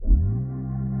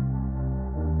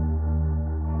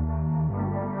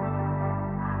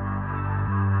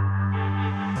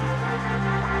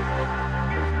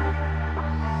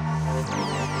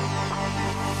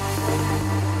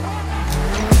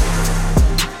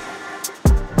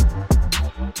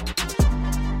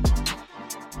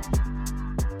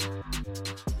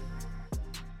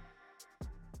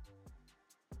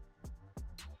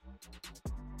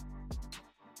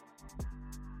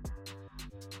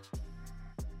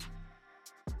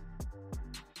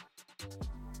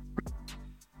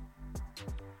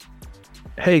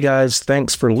Hey guys,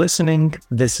 thanks for listening.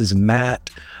 This is Matt.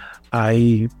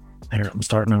 I'm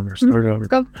starting over. Start over.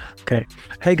 Go. Okay.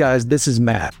 Hey guys, this is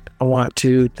Matt. I want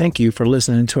to thank you for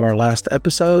listening to our last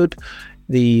episode,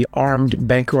 the armed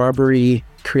bank robbery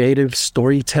creative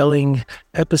storytelling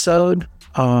episode.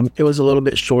 It was a little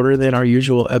bit shorter than our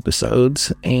usual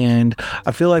episodes, and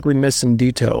I feel like we missed some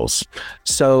details.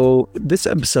 So this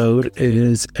episode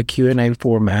is a Q&A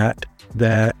format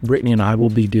that Brittany and I will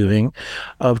be doing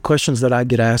of questions that I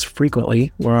get asked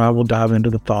frequently, where I will dive into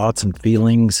the thoughts and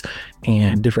feelings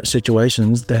and different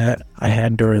situations that I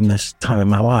had during this time in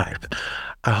my life.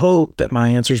 I hope that my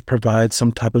answers provide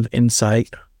some type of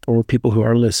insight for people who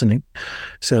are listening.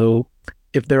 So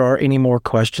if there are any more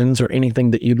questions or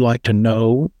anything that you'd like to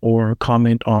know or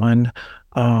comment on,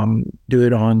 do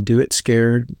it on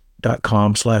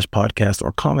doitscared.com/podcast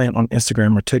or comment on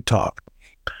Instagram or TikTok.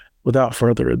 Without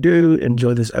further ado,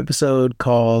 enjoy this episode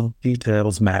called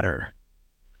Details Matter.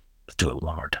 Let's do it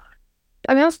one more time.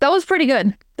 I mean, that was pretty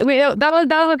good. That was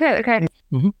okay. Okay.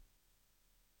 Mm-hmm.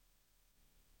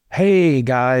 Hey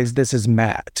guys, this is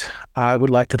Matt. I would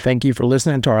like to thank you for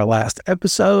listening to our last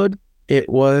episode. It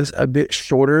was a bit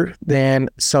shorter than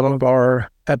some of our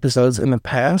episodes in the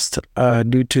past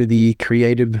due to the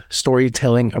creative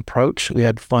storytelling approach. We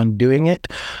had fun doing it,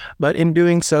 but in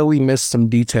doing so, we missed some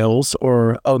details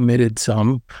or omitted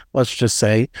some, let's just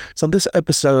say. So this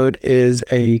episode is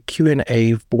a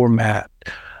Q&A format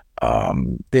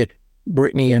that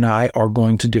Brittany and I are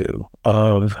going to do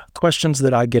of questions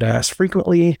that I get asked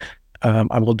frequently.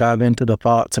 I will dive into the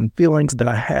thoughts and feelings that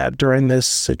I had during this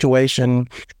situation,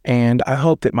 and I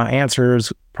hope that my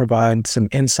answers provide some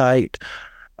insight,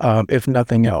 if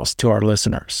nothing else, to our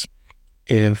listeners.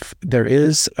 If there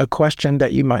is a question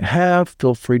that you might have,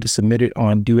 feel free to submit it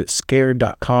on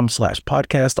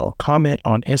doitscared.com/podcast or comment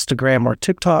on Instagram or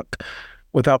TikTok.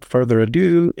 Without further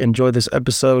ado, enjoy this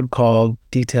episode called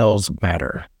Details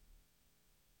Matter.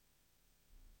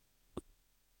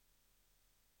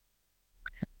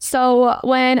 So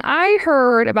when I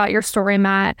heard about your story,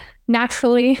 Matt,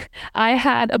 naturally, I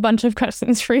had a bunch of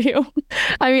questions for you.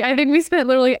 I mean, I think we spent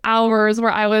literally hours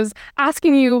where I was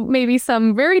asking you maybe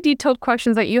some very detailed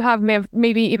questions that you have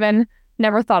maybe even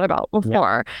never thought about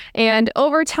before. Yeah. And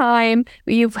over time,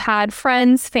 you've had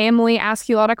friends, family ask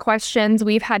you a lot of questions.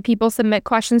 We've had people submit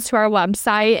questions to our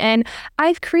website, and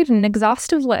I've created an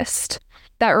exhaustive list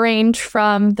that range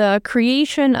from the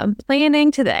creation of planning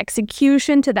to the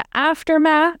execution to the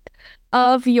aftermath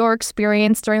of your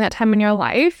experience during that time in your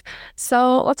life.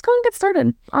 So let's go and get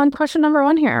started on question number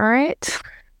 1 here, all right?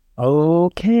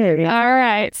 Okay. All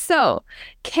right. So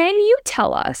can you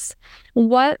tell us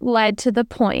what led to the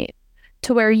point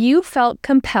to where you felt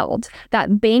compelled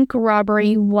that bank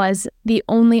robbery was the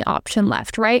only option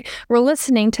left, right? We're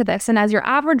listening to this, and as your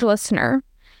average listener,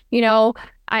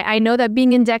 I know that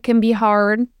being in debt can be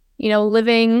hard.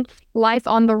 Living life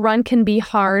on the run can be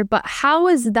hard. But how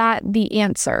is that the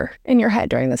answer in your head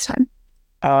during this time?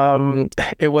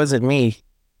 It wasn't me,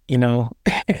 Okay,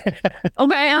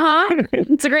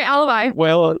 It's a great alibi.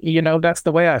 Well, that's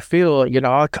the way I feel.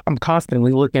 I'm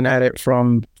constantly looking at it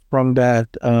from that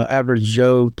average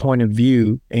Joe point of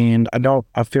view. And I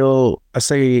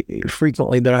say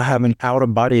frequently that I have an out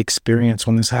of body experience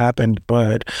when this happened.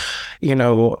 But,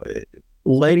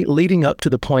 leading up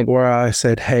to the point where I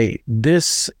said, hey,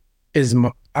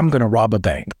 I'm going to rob a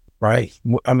bank, right?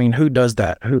 I mean, who does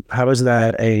that? How is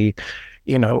that a,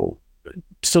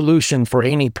 solution for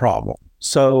any problem?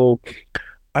 So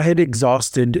I had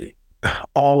exhausted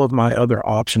all of my other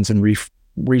options and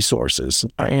resources,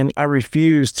 and I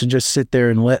refused to just sit there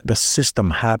and let the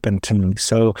system happen to me.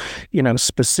 So,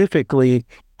 specifically,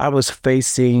 I was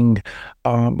facing,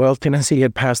 Tennessee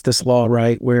had passed this law,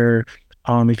 right, where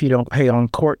if you don't pay on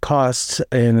court costs,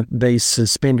 and they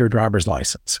suspend your driver's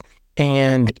license.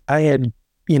 And I had,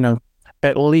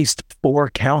 at least 4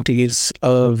 counties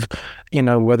of,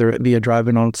 whether it be a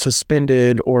driving on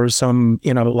suspended or some,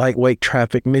 lightweight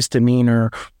traffic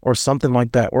misdemeanor or something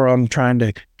like that, where I'm trying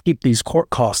to keep these court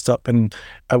costs up. And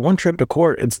one trip to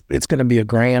court, it's going to be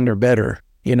 $1,000 or better,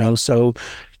 so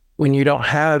when you don't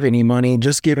have any money,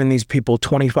 just giving these people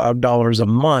 $25 a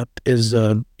month is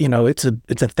it's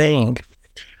a thing.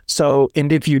 So,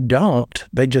 and if you don't,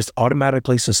 they just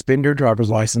automatically suspend your driver's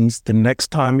license. The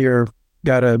next time you're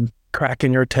got a crack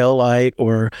in your tail light,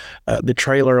 or the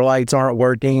trailer lights aren't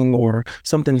working, or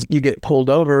you get pulled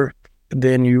over,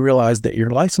 then you realize that your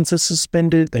license is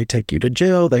suspended. They take you to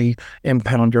jail. They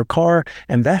impound your car.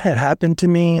 And that had happened to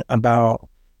me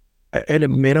at a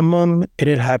minimum, it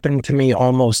had happened to me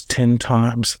almost 10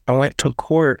 times. I went to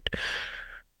court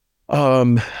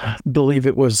Believe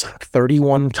it was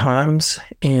 31 times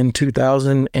in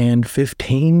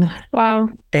 2015. Wow.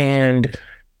 And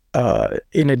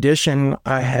in addition,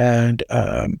 I had,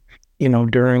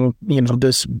 during,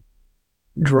 this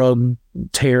drug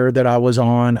tear that I was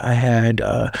on, I had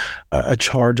a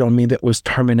charge on me that was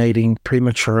terminating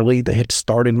prematurely. They had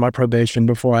started my probation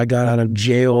before I got out of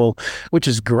jail, which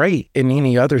is great in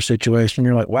any other situation.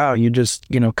 You're like, wow, you just,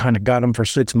 kind of got them for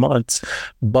 6 months.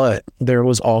 But there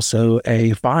was also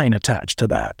a fine attached to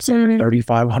that. So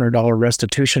 $3,500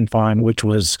 restitution fine, which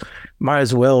was might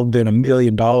as well have been $1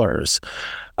 million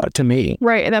to me.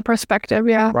 Right. In that perspective.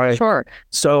 Yeah. Right. Sure.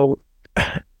 So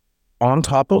on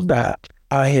top of that,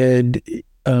 I had,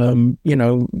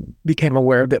 became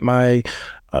aware that my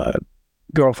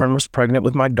girlfriend was pregnant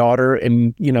with my daughter,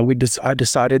 and I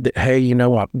decided that, hey,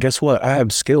 guess what? I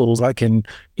have skills. I can,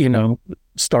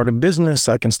 start a business.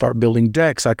 I can start building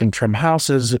decks. I can trim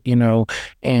houses.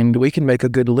 And we can make a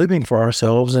good living for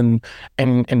ourselves, and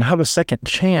have a second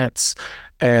chance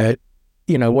at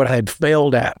what I had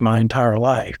failed at my entire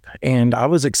life. And I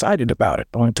was excited about it.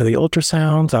 I went to the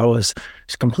ultrasounds. I was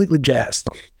completely jazzed.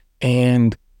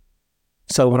 And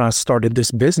so when I started this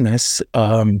business,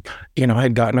 I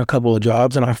had gotten a couple of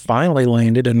jobs, and I finally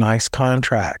landed a nice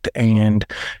contract. And,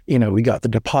 we got the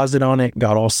deposit on it,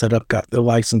 got all set up, got the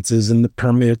licenses and the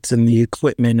permits and the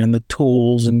equipment and the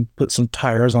tools, and put some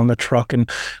tires on the truck, and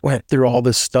went through all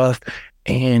this stuff.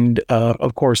 And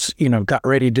of course, got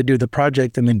ready to do the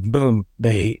project, and then boom,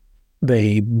 they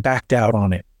backed out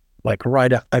on it, like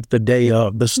right at the day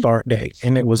of the start date.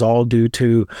 And it was all due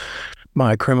to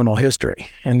my criminal history.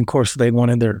 And of course, they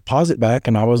wanted their deposit back.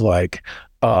 And I was like,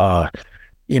 5-6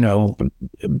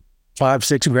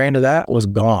 grand of that was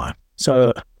gone.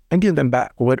 So I give them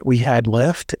back what we had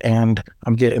left. And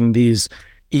I'm getting these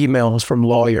emails from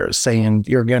lawyers saying,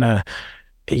 you're gonna,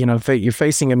 you're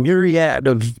facing a myriad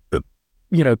of,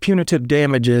 punitive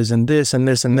damages, and this and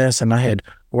this and this. And I had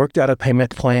worked out a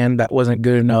payment plan that wasn't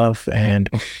good enough. And,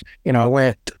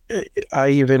 I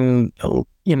even,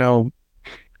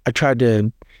 I tried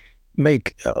to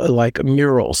make like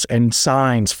murals and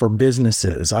signs for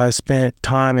businesses. I spent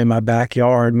time in my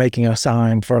backyard making a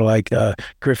sign for like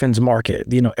Griffin's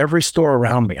Market. Every store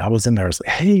around me, I was in there. I was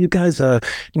like, hey, you guys, you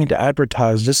need to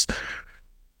advertise. Just,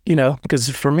 because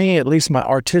for me, at least my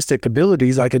artistic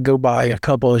abilities, I could go buy a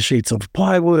couple of sheets of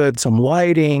plywood, some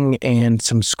lighting, and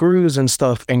some screws and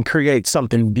stuff, and create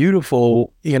something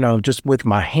beautiful, just with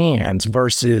my hands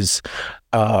versus,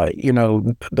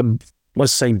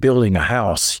 let's say building a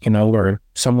house, where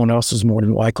someone else is more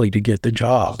than likely to get the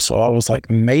job. So I was like,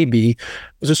 maybe I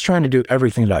was just trying to do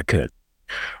everything that I could.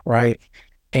 Right.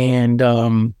 And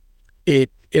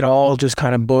it all just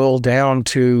kind of boiled down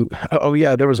to, oh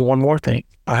yeah, there was one more thing.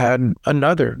 I had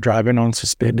another driving on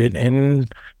suspended in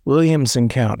Williamson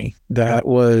County. That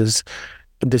was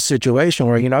the situation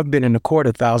where, I've been in the court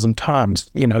 1,000 times.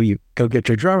 You go get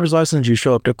your driver's license, you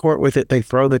show up to court with it, they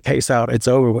throw the case out, it's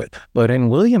over with. But in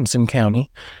Williamson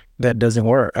County, that doesn't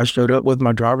work. I showed up with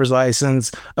my driver's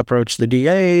license, approached the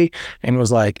DA, and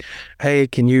was like, hey,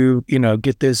 can you,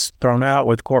 get this thrown out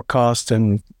with court costs,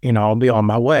 and, I'll be on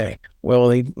my way. Well,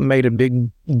 they made a big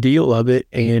deal of it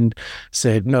and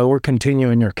said, no, we're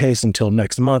continuing your case until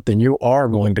next month, and you are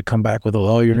going to come back with a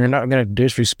lawyer. You're not going to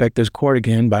disrespect this court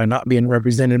again by not being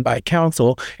represented by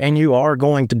counsel, and you are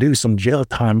going to do some jail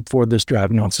time for this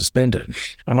driving on suspended.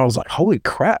 And I was like, holy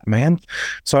crap, man.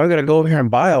 So I got to go over here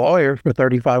and buy a lawyer for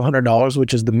 $3,500,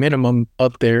 which is the minimum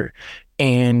up there,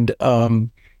 and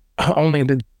only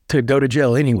to go to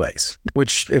jail anyways,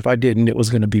 which if I didn't, it was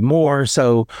going to be more.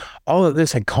 So all of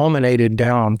this had culminated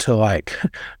down to like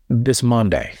this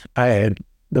Monday. I had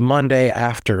the Monday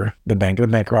after the bank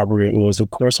robbery. It was, of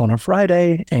course, on a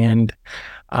Friday. And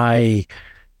I,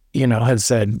 had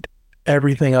said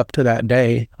everything up to that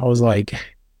day. I was like,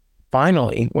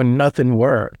 finally, when nothing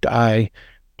worked, I,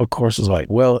 of course, was like,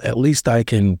 well, at least I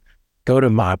can go to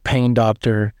my pain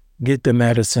doctor, get the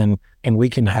medicine, and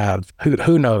we can have,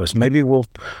 who knows, maybe we'll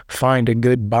find a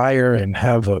good buyer and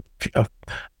have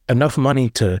enough money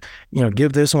to,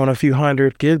 give this one a few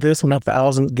hundred, give this one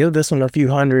 1,000, give this one a few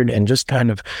hundred, and just kind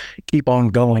of keep on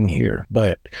going here.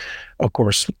 But of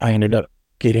course, I ended up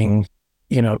getting,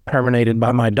 terminated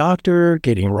by my doctor,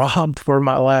 getting robbed for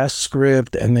my last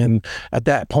script. And then at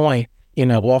that point,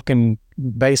 walking,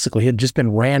 basically had just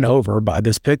been ran over by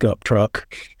this pickup truck.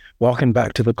 Walking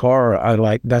back to the car,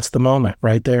 that's the moment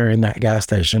right there in that gas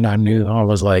station. I knew, I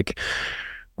was like,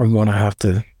 I'm going to have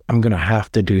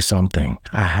to do something.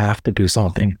 I have to do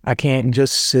something. I can't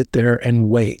just sit there and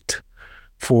wait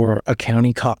for a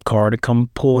county cop car to come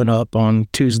pulling up on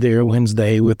Tuesday or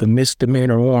Wednesday with a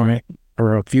misdemeanor warrant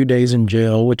or a few days in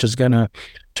jail, which is going to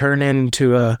turn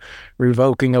into a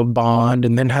revoking of bond,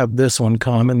 and then have this one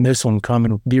come and this one come,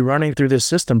 and be running through this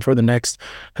system for the next,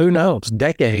 who knows,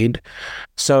 decade.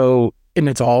 So, and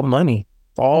it's all money,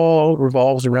 all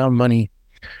revolves around money.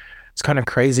 It's kind of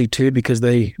crazy too, because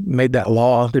they made that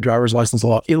law, the driver's license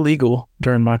law, illegal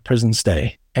during my prison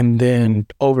stay, and then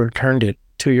overturned it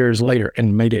 2 years later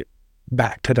and made it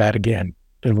back to that again.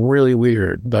 It's really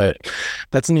weird, but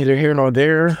that's neither here nor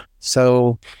there.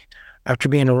 So after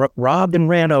being robbed and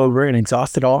ran over and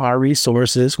exhausted all our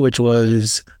resources, which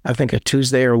was, I think, a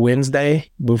Tuesday or Wednesday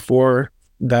before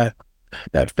that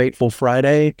fateful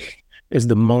Friday, is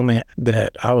the moment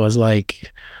that I was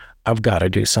like, I've got to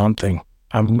do something.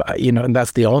 And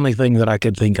that's the only thing that I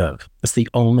could think of. That's the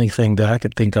only thing that I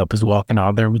could think of, is walking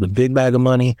out there with a big bag of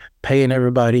money, paying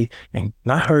everybody, and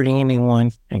not hurting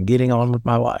anyone, and getting on with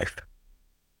my life.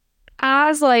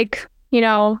 As like,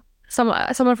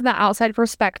 someone from the outside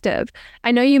perspective,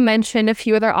 I know you mentioned a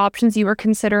few other options you were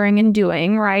considering and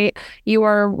doing, right? You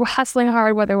were hustling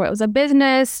hard, whether it was a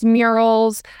business,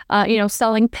 murals,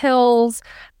 selling pills.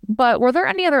 But were there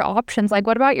any other options? Like,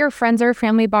 what about your friends or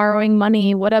family borrowing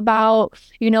money? What about,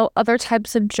 other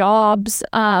types of jobs?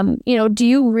 Do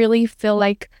you really feel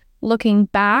like, looking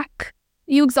back,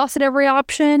 you exhausted every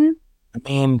option? I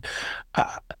mean,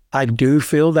 I do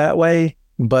feel that way,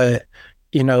 but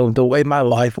the way my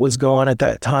life was going at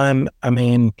that time, I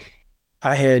mean,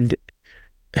 I had,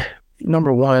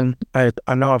 number one, I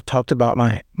know I've talked about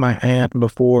my aunt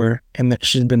before, and that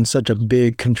she's been such a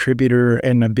big contributor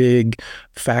and a big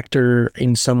factor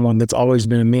in someone that's always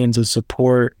been a means of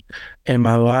support in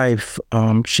my life.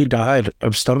 She died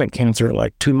of stomach cancer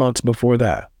like 2 months before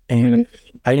that. And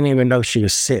I didn't even know she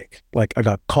was sick. Like, I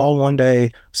got called one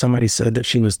day, somebody said that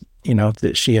she was,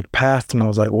 that she had passed. And I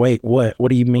was like, wait, what? What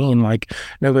do you mean? Like,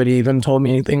 nobody even told me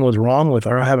anything was wrong with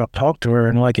her. I haven't talked to her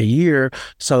in like a year.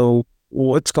 So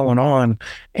what's going on?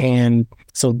 And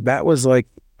so that was like,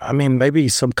 I mean, maybe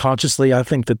subconsciously, I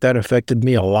think that affected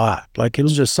me a lot. Like, it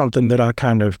was just something that I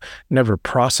kind of never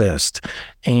processed.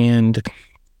 And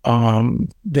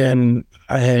then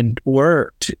I had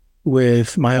worked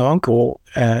with my uncle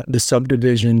at the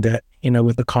subdivision that,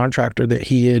 with the contractor that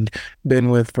he had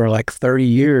been with for like 30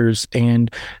 years,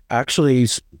 and actually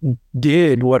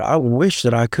did what I wish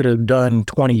that I could have done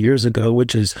 20 years ago,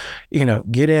 which is,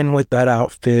 get in with that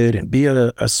outfit and be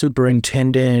a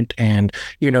superintendent, and,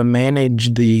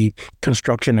 manage the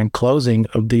construction and closing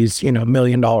of these, $1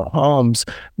 million homes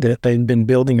that they've been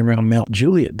building around Mount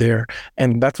Juliet there.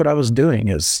 And that's what I was doing,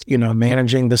 is,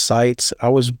 managing the sites. I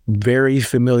was very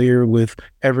familiar with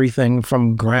everything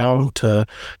from ground to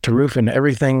roof and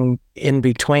everything in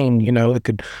between. It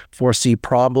could foresee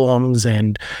problems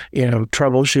and,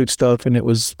 troubleshoot stuff. And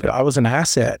I was an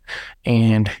asset,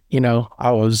 and,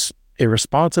 I was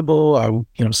irresponsible.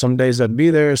 Some days I'd be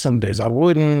there, some days I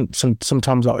wouldn't.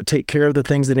 Sometimes I would take care of the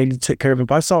things that needed to take care of.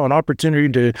 If I saw an opportunity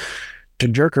to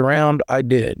jerk around, I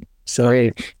did.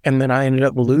 So, and then I ended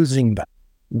up losing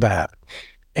that.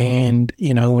 And,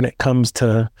 when it comes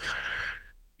to,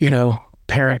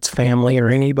 parents, family, or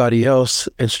anybody else,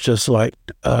 it's just like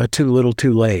too little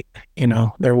too late.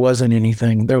 There wasn't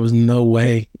anything. There was no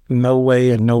way,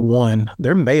 and no one.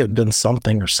 There may have been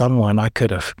something or someone I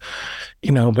could have,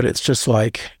 but it's just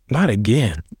like, not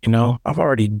again. I've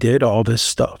already did all this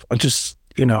stuff.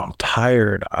 I'm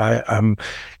tired. I'm,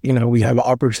 we have an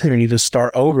opportunity to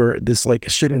start over. This, like,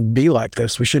 it shouldn't be like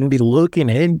this. We shouldn't be looking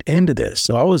into this.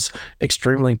 So I was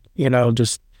extremely,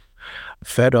 just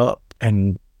fed up,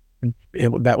 and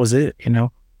that was it.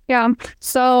 Yeah.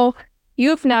 So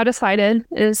you've now decided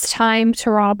it is time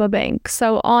to rob a bank.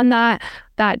 So on that,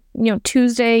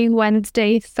 Tuesday,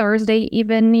 Wednesday, Thursday,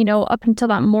 even, up until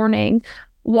that morning,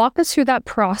 walk us through that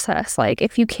process. Like,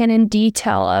 if you can, in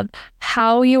detail, of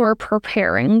how you were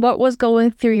preparing, what was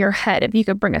going through your head, if you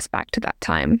could bring us back to that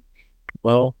time.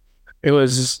 Well, I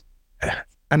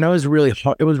know it was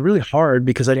really hard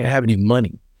because I didn't have any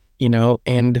money.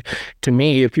 And to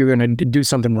me, if you're going to do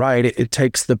something right, it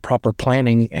takes the proper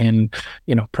planning and,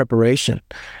 preparation.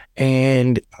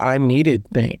 And I needed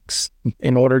things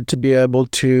in order to be able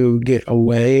to get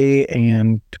away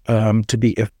and to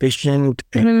be efficient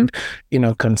and,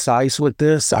 concise with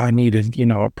this. I needed,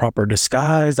 a proper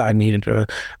disguise. I needed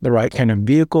the right kind of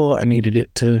vehicle. I needed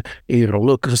it to either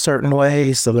look a certain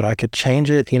way so that I could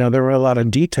change it. There were a lot of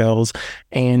details.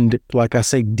 And like I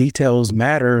say, details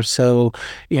matter. So,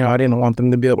 I didn't want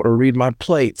them to be able to read my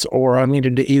plates, or I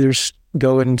needed to either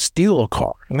go and steal a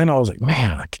car. And then I was like,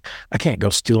 man, I can't go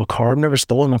steal a car. I've never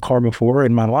stolen a car before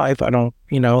in my life. I don't,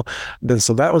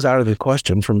 so that was out of the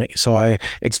question for me. So I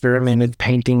experimented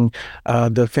painting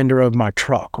the fender of my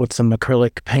truck with some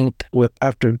acrylic paint with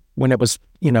after when it was,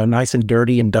 nice and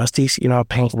dirty and dusty.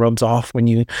 Paint rubs off when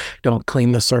you don't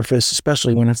clean the surface,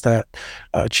 especially when it's that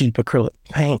cheap acrylic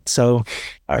paint. So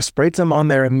I sprayed some on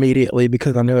there immediately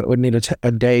because I knew it would need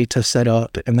a day to set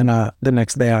up. And then the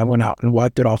next day I went out and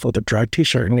wiped it off with a dry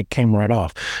t-shirt and it came right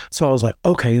off. So I was like,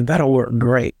 okay, that'll work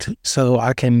great. So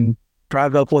I can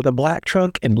drive up with a black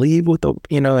truck and leave with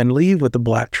the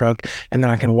black truck. And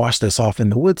then I can wash this off in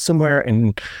the woods somewhere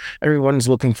and everyone's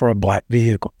looking for a black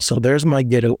vehicle. So there's my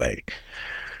getaway.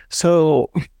 So,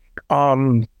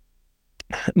 um,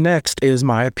 next is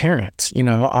my appearance.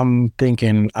 I'm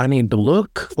thinking I need to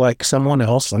look like someone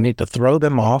else. I need to throw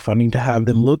them off. I need to have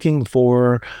them looking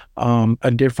for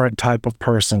a different type of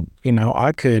person.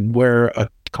 I could wear a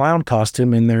clown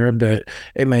costume in there, but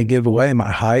it may give away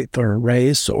my height or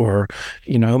race or,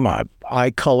 my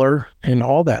eye color and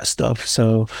all that stuff.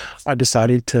 So I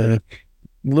decided to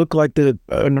look like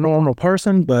a normal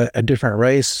person, but a different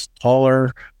race,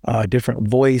 taller, different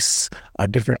voice, a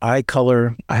different eye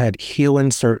color. I had heel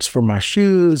inserts for my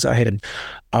shoes. I had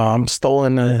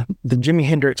stolen the Jimi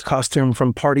Hendrix costume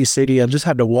from Party City. I just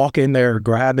had to walk in there,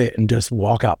 grab it, and just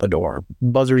walk out the door.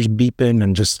 Buzzers beeping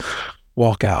and just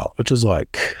walk out, which is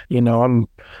like, my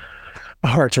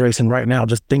heart's racing right now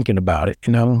just thinking about it,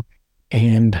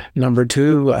 And number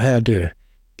two, I had to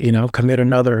commit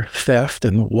another theft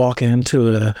and walk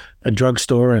into a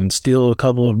drugstore and steal a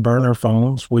couple of burner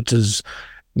phones, which is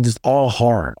just all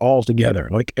hard all together.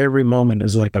 Like every moment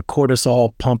is like a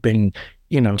cortisol pumping,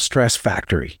 stress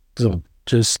factory. So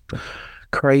just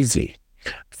crazy.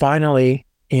 Finally,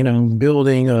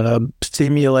 building a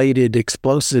simulated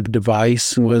explosive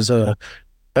device was I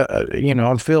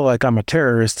feel like I'm a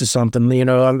terrorist or something,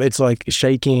 it's like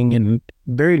shaking and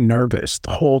very nervous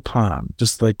the whole time,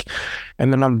 just like,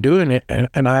 and then I'm doing it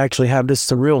and I actually have this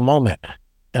surreal moment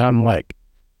and I'm like,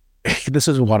 this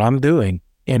is what I'm doing.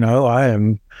 I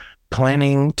am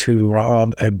planning to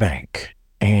rob a bank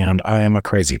and I am a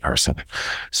crazy person.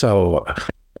 So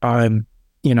I'm,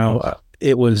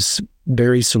 it was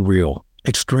very surreal,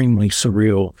 extremely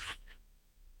surreal.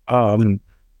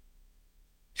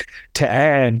 To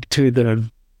add to the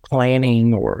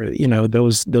planning or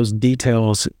those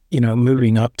details,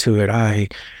 moving up to it, I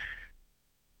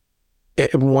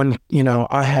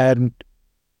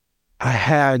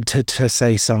had to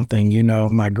say something.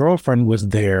 My girlfriend was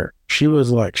there. She was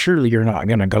like, surely you're not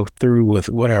going to go through with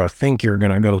what I think you're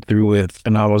going to go through with.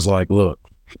 And I was like, look,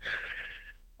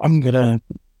 I'm going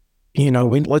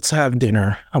to, let's have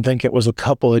dinner. I think it was a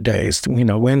couple of days,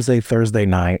 Wednesday, Thursday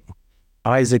night.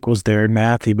 Isaac was there,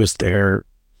 Matthew was there,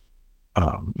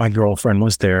 my girlfriend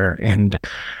was there, and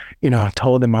I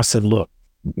told them, I said, look,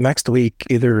 next week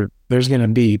either they're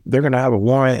going to have a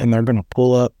warrant and they're going to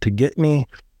pull up to get me,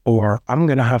 or I'm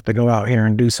going to have to go out here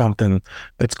and do something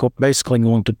that's basically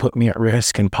going to put me at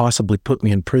risk and possibly put me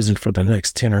in prison for the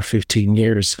next 10 or 15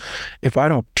 years. If I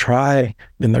don't try,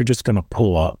 then they're just going to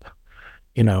pull up,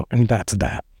 and that's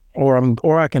that.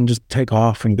 Or I can just take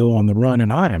off and go on the run.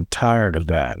 And I am tired of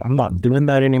that. I'm not doing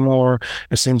that anymore.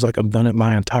 It seems like I've done it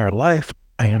my entire life.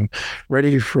 I am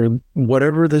ready for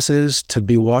whatever this is to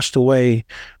be washed away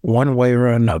one way or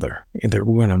another. Either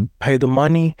we're going to pay the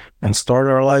money and start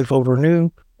our life over new,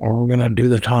 or we're going to do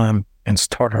the time and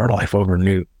start our life over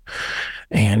new.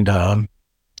 And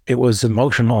it was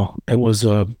emotional. It was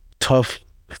a tough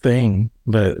thing,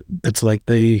 but it's like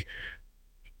they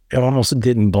almost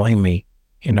didn't blame me.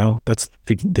 That's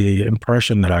the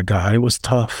impression that I got. It was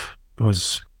tough. It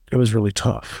was really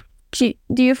tough. Do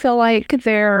you feel like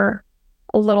there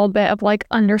a little bit of like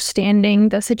understanding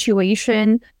the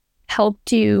situation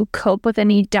helped you cope with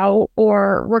any doubt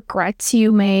or regrets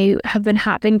you may have been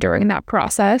having during that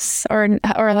process? Or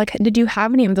like, did you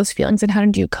have any of those feelings and how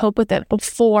did you cope with it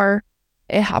before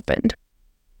it happened?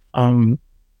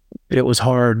 It was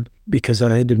hard because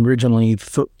I had originally,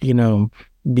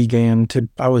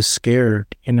 I was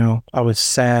scared, I was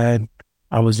sad,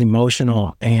 I was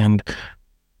emotional. And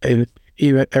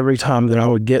even every time that I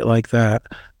would get like that,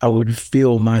 I would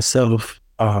feel myself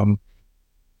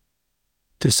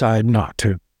decide not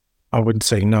to. I would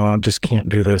say, no, I just can't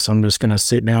do this. I'm just going to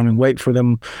sit down and wait for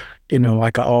them,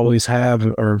 like I always have,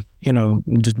 or,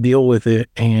 just deal with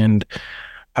it. And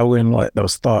I wouldn't let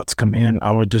those thoughts come in.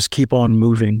 I would just keep on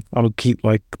moving. I would keep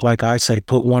like I say,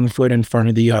 put one foot in front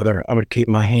of the other. I would keep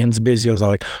my hands busy. I was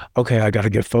like, okay, I got to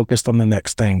get focused on the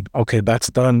next thing. Okay, that's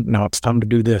done. Now it's time to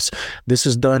do this. This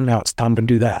is done. Now it's time to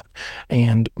do that.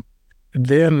 And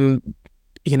then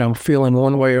feeling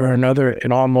one way or another,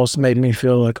 it almost made me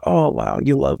feel like, oh, wow,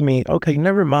 you love me. Okay,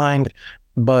 never mind.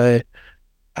 But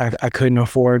I couldn't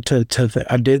afford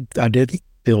I did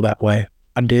feel that way.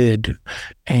 I did.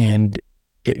 And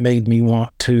it made me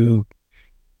want to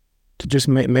just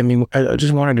made me, I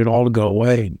just wanted it all to go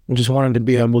away. I just wanted to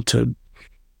be able to,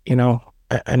 you know,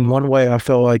 and one way I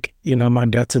feel like, my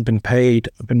debts have been paid.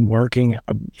 I've been working,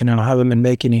 I haven't been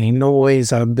making any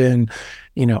noise. I've been,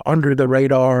 under the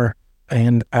radar.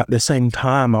 And at the same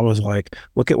time, I was like,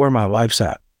 look at where my life's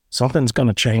at. Something's going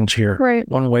to change here, Right.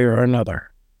 one way or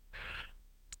another.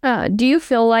 Do you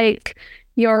feel like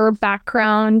your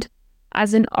background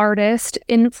as an artist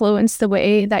influenced the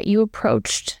way that you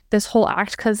approached this whole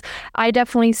act? Because I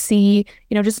definitely see,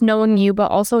 just knowing you,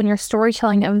 but also in your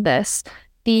storytelling of this,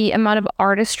 the amount of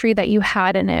artistry that you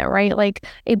had in it, right? Like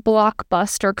a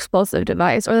blockbuster explosive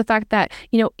device, or the fact that,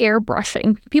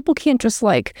 airbrushing. People can't just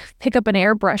like pick up an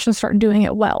airbrush and start doing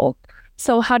it well.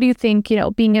 So how do you think,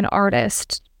 being an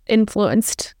artist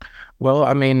influenced? Well,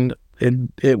 I mean,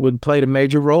 it would play a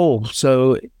major role.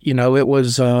 So, it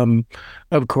was,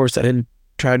 of course, I had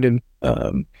tried to,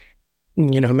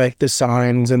 make the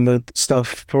signs and the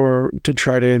stuff to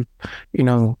try to,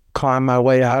 climb my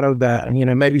way out of that.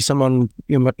 And, maybe someone,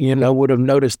 would have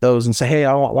noticed those and say, hey,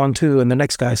 I want one too. And the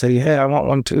next guy say, hey, I want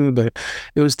one too. But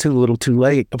it was too little too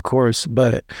late, of course.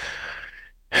 But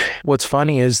what's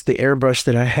funny is the airbrush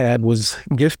that I had was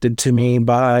gifted to me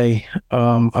by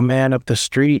a man up the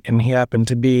street, and he happened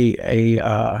to be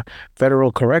a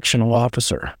federal correctional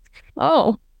officer.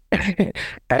 Oh, the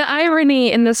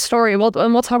irony in this story. We'll talk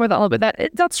about that a little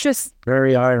bit. That's just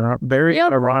Very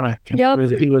Yep. ironic. Yep.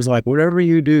 He was like, whatever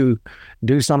you do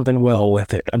something well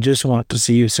with it. I just want to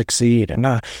see you succeed. And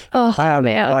Oh I have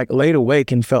man. like laid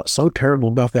awake and felt so terrible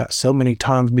about that so many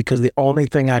times, because the only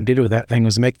thing I did with that thing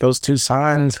was make those two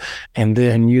signs and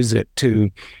then use it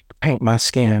to paint my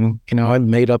skin. I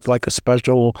made up like a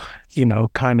special,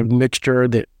 kind of mixture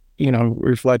that,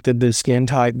 reflected the skin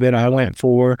type that I went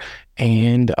for.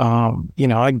 And,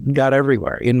 I got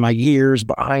everywhere in my ears,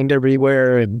 behind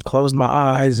everywhere, and closed my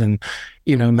eyes and,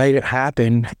 made it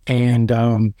happen. And,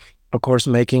 of course,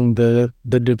 making the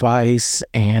device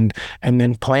and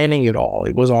then planning it all.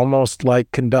 It was almost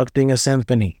like conducting a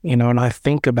symphony, and I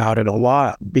think about it a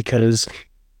lot, because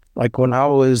like when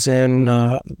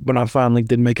I finally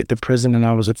did make it to prison and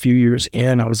I was a few years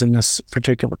in, I was in this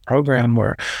particular program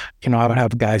where, I would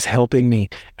have guys helping me,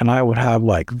 and I would have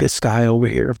like this guy over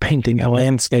here painting a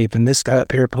landscape, and this guy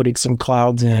up here putting some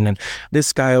clouds in, and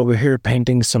this guy over here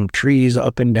painting some trees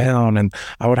up and down. And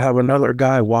I would have another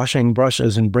guy washing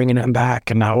brushes and bringing them back.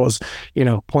 And I was,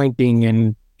 pointing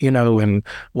and, and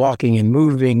walking and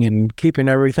moving and keeping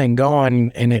everything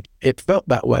going. And it felt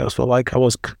that way. I felt like I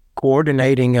was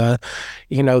coordinating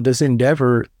this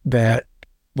endeavor that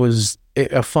was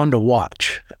fun to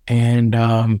watch.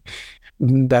 And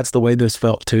that's the way this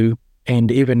felt too.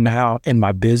 And even now in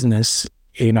my business,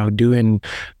 doing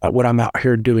what I'm out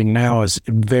here doing now is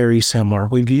very similar.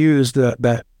 We've used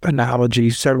that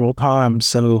analogy several times,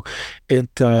 so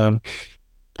it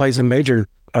plays a major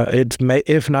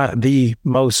if not the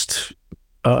most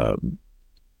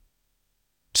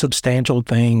substantial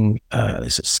thing,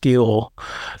 skill.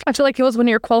 I feel like it was one of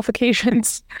your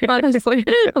qualifications. Honestly,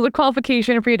 it was a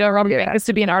qualification for you to run is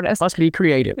to be an artist. Must be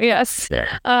creative. Yes.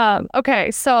 Yeah.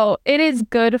 Okay, so it is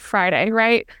Good Friday,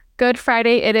 right? Good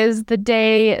Friday. It is the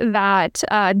day that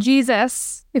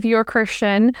Jesus, if you're a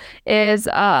Christian, is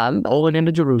Rolling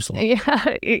into Jerusalem.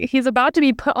 Yeah, he's about to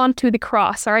be put onto the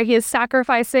cross. All right, he is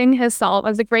sacrificing himself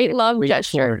as a great love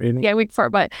gesture. Yeah, week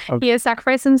 4, but okay. He is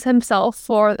sacrificing himself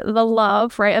for the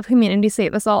love, right, of humanity,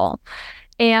 save us all.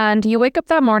 And you wake up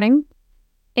that morning,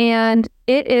 and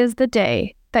it is the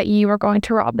day that you are going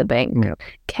to rob the bank. Yep.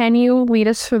 Can you lead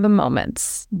us through the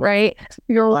moments, right?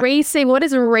 You're racing. What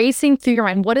is racing through your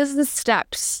mind? What is the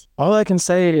steps? All I can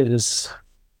say is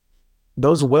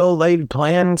those well-laid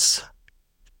plans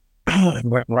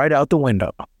went right out the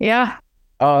window. Yeah.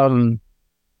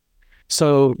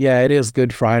 So yeah, it is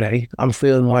Good Friday. I'm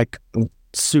feeling like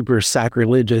super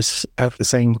sacrilegious at the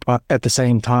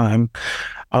same time.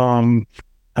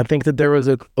 I think that there was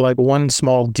one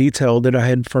small detail that I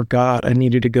had forgot. I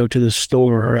needed to go to the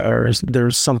store, or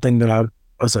there's something that I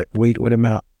was like, wait, what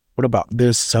about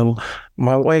this? So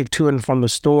my way to and from the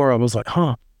store, I was like,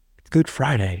 Good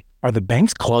Friday. Are the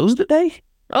banks closed today?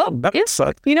 Oh, that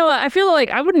sucks. You know what? I feel like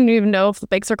I wouldn't even know if the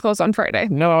banks are closed on Friday.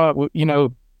 No,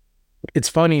 it's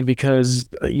funny because,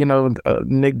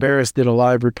 Nick Barris did a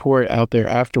live report out there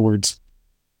afterwards.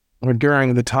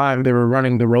 During the time they were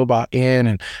running the robot in,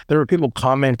 and there were people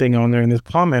commenting on there, and this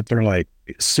comment, they're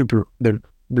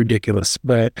ridiculous.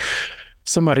 But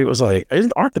somebody was like,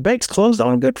 aren't the banks closed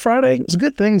on Good Friday? It's a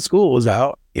good thing school was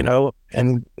out,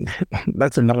 and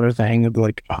that's another thing,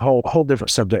 like a whole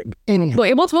different subject.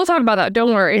 We'll talk about that.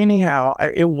 Don't worry. Anyhow,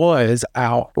 it was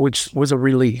out, which was a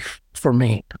relief for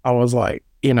me. I was like,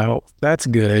 that's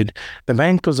good. The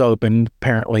bank was open.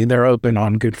 Apparently, they're open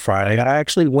on Good Friday. I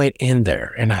actually went in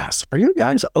there and asked, "Are you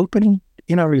guys open?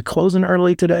 Are you closing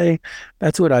early today?"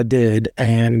 That's what I did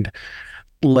and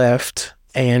left.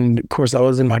 And of course, I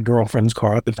was in my girlfriend's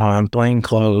car at the time, plain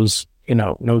clothes,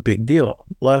 no big deal.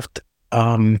 Left,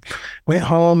 went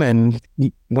home and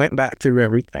went back through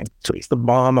everything. Took the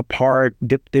bomb apart,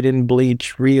 dipped it in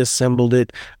bleach, reassembled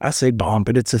it. I say bomb,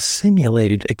 but it's a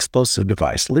simulated explosive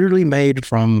device, literally made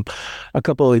from a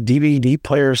couple of DVD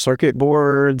player circuit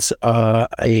boards,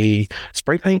 a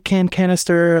spray paint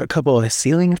canister, a couple of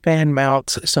ceiling fan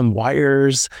mounts, some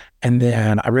wires, and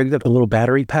then I rigged up a little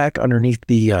battery pack underneath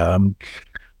the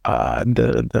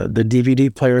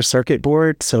DVD player circuit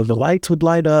board, so the lights would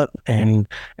light up, and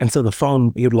so the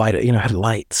phone you'd light it, had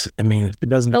lights. I mean, if it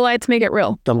doesn't, The lights make it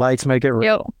real. the lights make it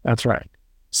real. Yo. That's right.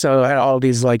 So I had all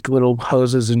these like little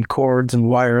hoses and cords and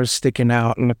wires sticking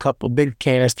out, and a couple big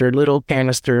little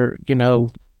canister,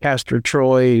 Castor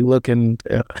Troy looking.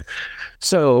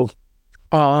 So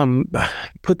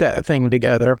put that thing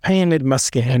together, painted my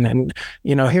skin, and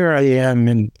here I am,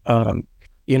 and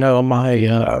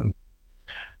my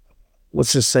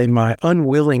let's just say my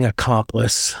unwilling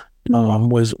accomplice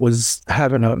was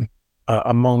having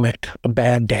a moment, a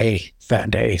bad day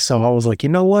that day. So I was like, you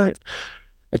know what?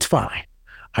 It's fine.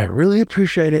 I really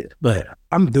appreciate it, but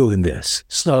I'm doing this.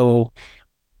 So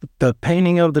the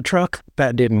painting of the truck,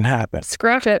 that didn't happen.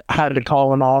 Scratch it. I had to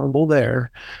call an audible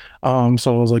there. So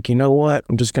I was like, you know what?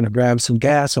 I'm just going to grab some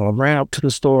gas. So I ran up to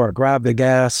the store, I grabbed the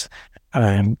gas,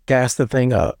 and gassed the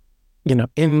thing up,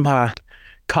 in my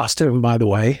costume, by the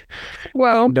way.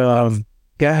 Well, And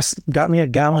got me a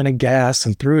gallon of gas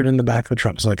and threw it in the back of the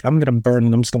truck. I was like, I'm going to burn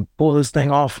it. I'm just going to pull this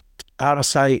thing off out of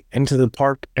sight into the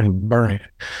park and burn it.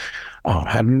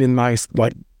 Had a nice,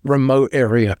 like, remote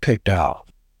area picked out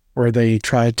where they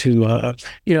tried to,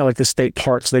 like the state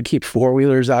parks, they keep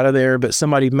four-wheelers out of there, but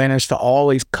somebody managed to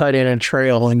always cut in a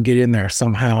trail and get in there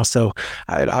somehow. So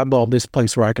I eyeballed this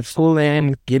place where I could pull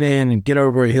in, and get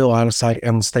over a hill out of sight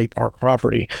on the state park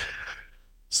property.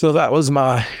 So that was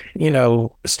my,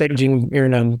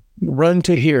 staging, run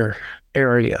to here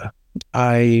area.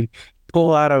 I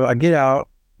I get out,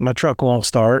 my truck won't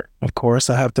start. Of course,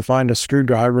 I have to find a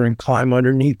screwdriver and climb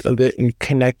underneath of it and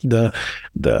connect the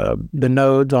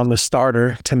nodes on the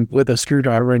starter with a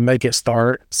screwdriver and make it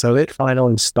start. So it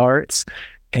finally starts,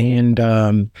 and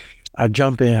I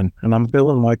jump in, and I'm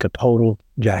feeling like a total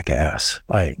jackass.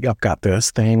 Like, I've got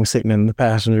this thing sitting in the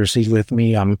passenger seat with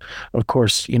me. I'm, of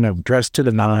course, dressed to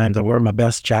the nines. I wear my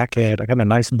best jacket. I got a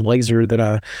nice blazer that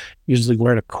I usually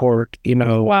wear to court,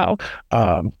 wow.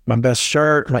 my best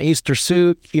shirt, my Easter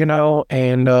suit,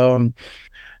 and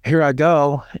here I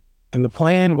go. And the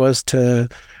plan was to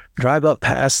drive up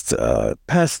past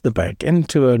the bank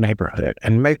into a neighborhood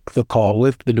and make the call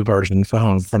with the diversion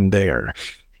phone from there.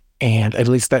 And at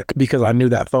least that, because I knew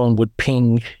that phone would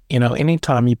ping,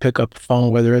 anytime you pick up a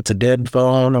phone, whether it's a dead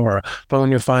phone or a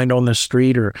phone you find on the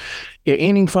street or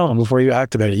any phone before you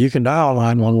activate it, you can dial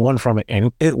 911 from it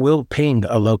and it will ping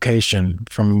a location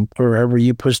from wherever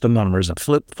you push the numbers, a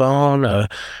flip phone,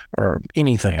 or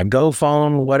anything, a go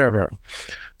phone, whatever.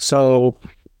 So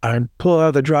I pull out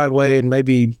of the driveway and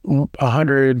maybe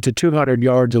 100 to 200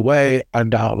 yards away, I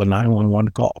dial the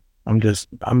 911 call. I'm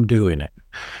doing it.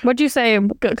 What'd you say?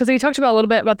 Because you talked about a little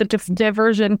bit about the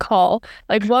diversion call.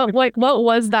 Like what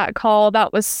was that call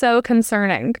that was so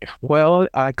concerning? Well,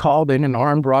 I called in an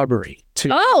armed robbery.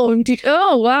 Oh,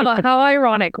 wow. How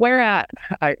ironic. Where at?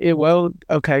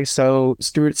 Okay. So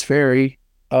Stewart's Ferry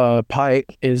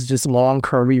Pike is this long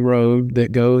curvy road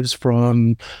that goes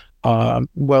from,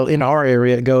 in our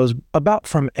area, it goes about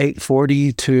from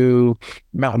 840 to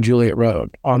Mount Juliet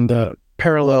Road on the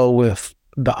parallel with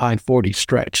the I-40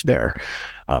 stretch there.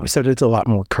 So it's a lot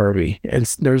more curvy.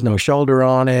 There's no shoulder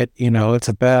on it. It's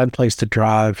a bad place to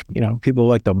drive. People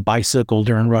like to bicycle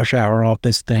during rush hour off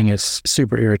this thing. Is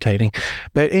super irritating.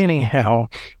 But anyhow,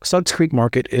 Suggs Creek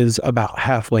Market is about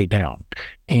halfway down.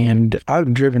 And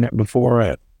I've driven it before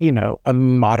at, a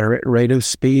moderate rate of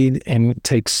speed, and it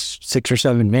takes 6 or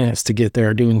 7 minutes to get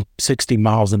there doing 60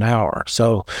 miles an hour.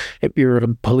 So if you're a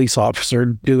police officer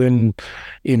doing,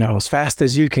 as fast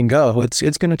as you can go, it's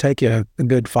going to take you a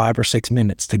good 5 or 6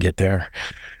 minutes to get there.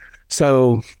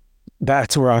 So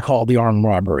that's where I called the armed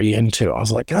robbery into. I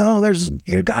was like, oh, there's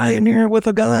a guy in here with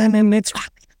a gun, and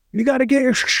you got to get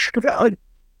your gun.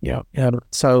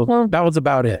 So that was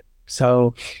about it.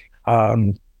 So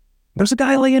Um, there's a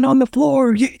guy laying on the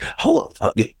floor. Hold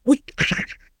on.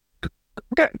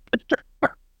 Okay.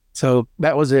 So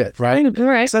that was it, right?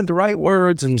 Right. Said the right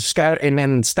words and and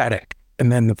then static.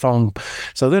 And then the phone.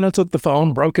 So then I took the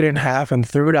phone, broke it in half, and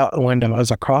threw it out the window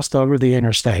as I crossed over the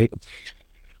interstate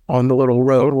on the little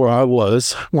road where I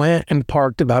was, went and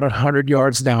parked about 100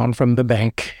 yards down from the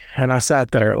bank. And I sat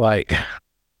there like,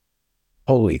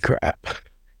 holy crap.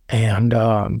 And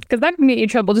Because that can get you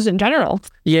trouble just in general.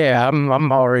 yeah,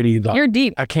 I'm already You're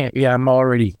deep. I can't. Yeah,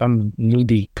 I'm knee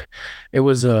deep. It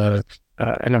was an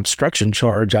obstruction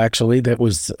charge actually that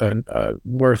was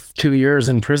worth 2 years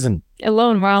in prison.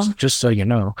 Alone, wow. Just so you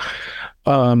know.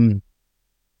 Um,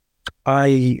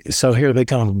 so here they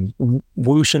come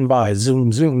whooshing by,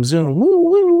 zoom, zoom, zoom, woo,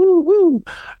 woo, woo, woo.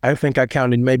 I think I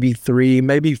counted maybe three,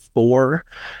 maybe four,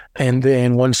 and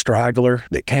then one straggler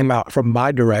that came out from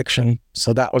my direction.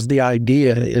 So that was the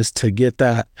idea, is to get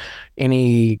that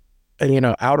any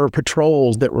outer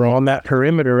patrols that were on that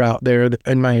perimeter out there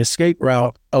in my escape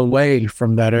route away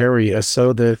from that area,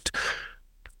 so that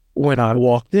when I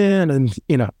walked in and,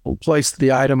 placed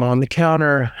the item on the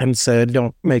counter and said,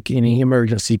 don't make any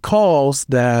emergency calls,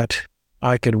 that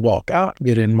I could walk out,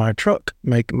 get in my truck,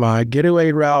 make my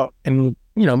getaway route. And,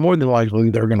 more than likely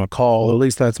they're going to call. At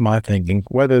least that's my thinking.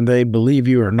 Whether they believe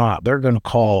you or not, they're going to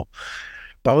call.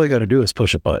 All they got to do is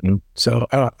push a button. So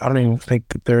I don't even think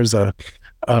that there's a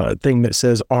thing that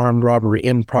says armed robbery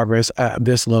in progress at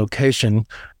this location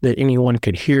that anyone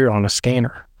could hear on a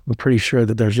scanner. I'm pretty sure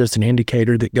that there's just an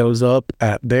indicator that goes up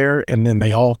at there, and then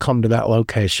they all come to that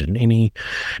location. Any,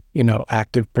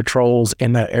 active patrols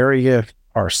in that area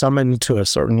are summoned to a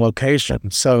certain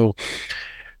location. So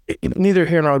neither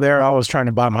here nor there, I was trying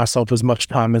to buy myself as much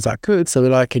time as I could so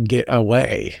that I could get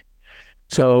away.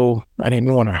 So I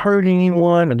didn't want to hurt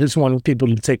anyone. I just wanted people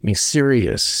to take me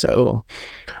serious. So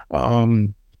I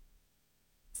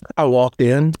walked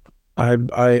in.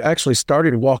 I actually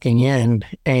started walking in,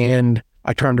 and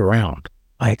I turned around.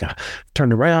 I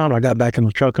turned around. I got back in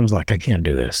the truck and was like, I can't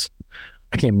do this.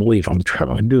 I can't believe I'm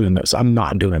doing this. I'm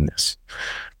not doing this.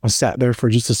 I sat there for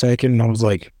just a second and I was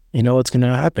like, what's going to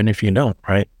happen if you don't,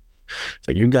 right?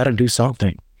 So you got to do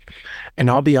something. And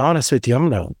I'll be honest with you, I'm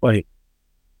going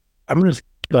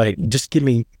to just give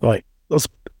me let's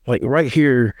right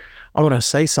here. I want to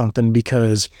say something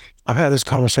because I've had this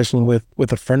conversation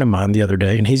with a friend of mine the other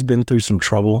day, and he's been through some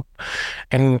trouble.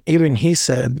 And even he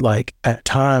said, at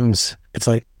times, it's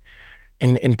like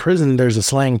in prison, there's a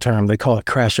slang term. They call it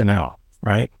crashing out,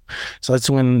 right? So that's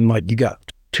when, you got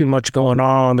too much going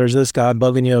on. There's this guy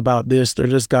bugging you about this.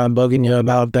 There's this guy bugging you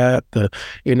about that.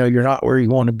 You're not where you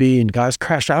want to be, and guys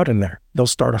crash out in there. They'll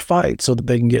start a fight so that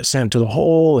they can get sent to the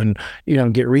hole and,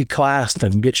 get reclassed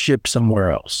and get shipped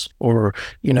somewhere else. Or,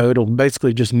 it'll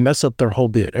basically just mess up their whole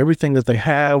bit. Everything that they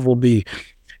have will be,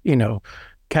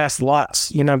 cast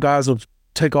lots. Guys will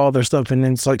take all their stuff and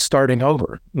then it's like starting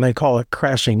over, and they call it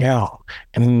crashing out.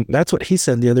 And that's what he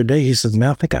said the other day. He says, man,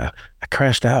 I think I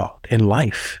crashed out in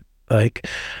life.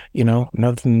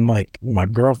 Nothing, my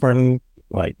girlfriend,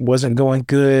 wasn't going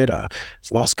good. I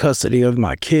lost custody of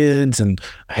my kids and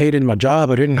I hated my job.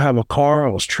 I didn't have a car.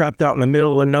 I was trapped out in the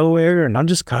middle of nowhere. And I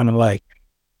just kind of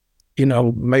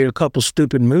made a couple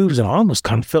stupid moves, and I almost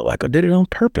kind of felt like I did it on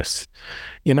purpose,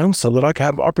 so that I could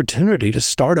have opportunity to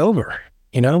start over,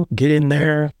 get in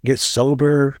there, get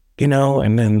sober,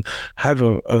 and then have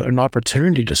an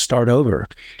opportunity to start over.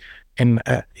 And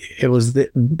it was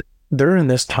during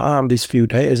this time, these few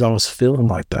days, I was feeling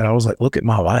like that. I was like, look at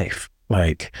my life.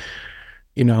 I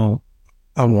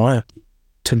want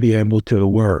to be able to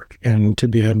work and to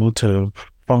be able to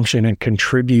function and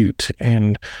contribute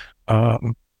and, I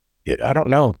don't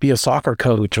know, be a soccer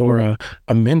coach or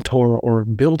a mentor or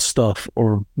build stuff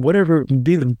or whatever,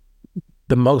 be the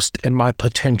most in my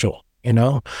potential. And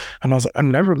I was like, I'm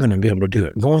never going to be able to do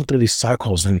it. Going through these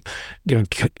cycles and,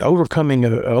 overcoming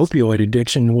an opioid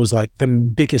addiction was like the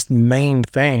biggest main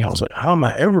thing. I was like, how am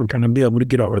I ever going to be able to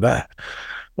get over that?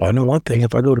 Well, I know one thing,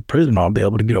 if I go to prison, I'll be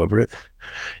able to get over it.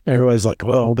 And everybody's like,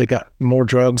 well, they got more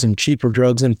drugs and cheaper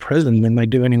drugs in prison than they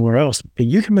do anywhere else. But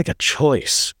you can make a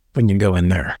choice when you go in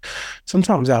there.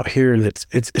 Sometimes out here,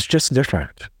 it's just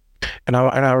different. And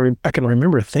I can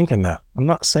remember thinking that. I'm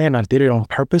not saying I did it on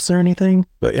purpose or anything,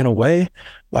 but in a way,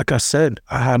 like I said,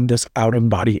 I had this out of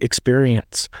body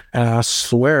experience. And I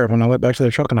swear, when I went back to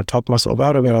the truck and I talked myself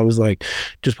out of it, I was like,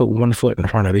 just put one foot in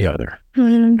front of the other.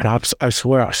 Mm-hmm. And I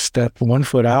swear I stepped one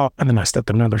foot out and then I stepped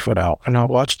another foot out, and I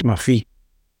watched my feet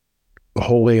the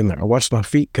whole way in there. I watched my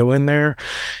feet go in there.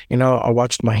 I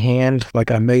watched my hand,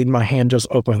 I made my hand just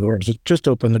open the door. Just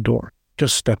open the door.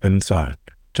 Just step inside.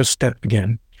 Just step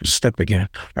again. step again.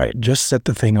 All right, just set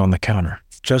the thing on the counter.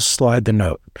 Just slide the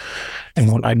note.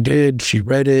 And when I did, she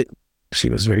read it. She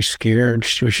was very scared.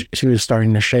 She was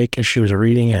starting to shake as she was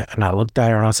reading it. And I looked at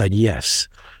her and I said, yes,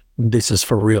 this is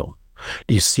for real.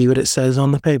 Do you see what it says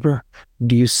on the paper?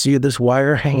 Do you see this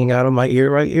wire hanging out of my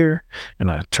ear right here? And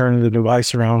I turned the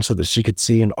device around so that she could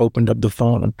see and opened up the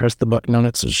phone and pressed the button on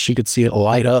it so she could see it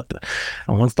light up.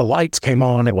 And once the lights came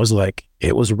on, it was like,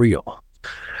 it was real.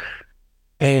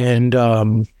 And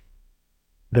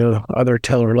the other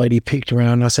teller lady peeked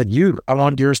around and I said, I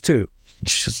want yours too.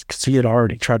 She had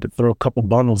already tried to throw a couple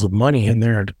bundles of money in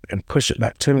there and push it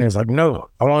back to me. I was like, no,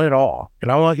 I want it all.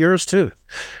 And I want yours too.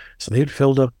 So they'd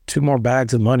filled up 2 more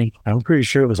bags of money. I'm pretty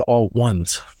sure it was all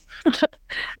ones.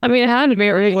 I mean, it had to be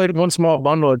right. Like 1 small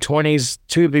bundle of 20s,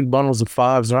 2 big bundles of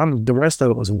 5s, and the rest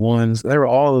of it was ones. There were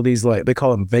all of these, like, they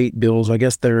call them VATE bills. I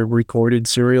guess they're recorded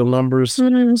serial numbers.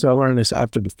 Mm-hmm. So I learned this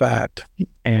after the fact.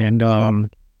 And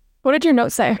what did your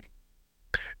note say?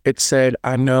 It said,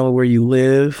 I know where you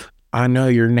live. I know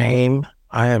your name.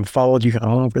 I have followed you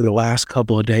home for the last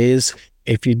couple of days.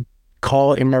 If you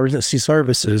call emergency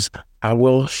services, I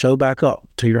will show back up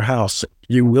to your house.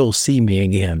 You will see me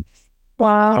again.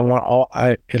 Wow.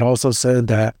 It also said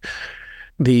that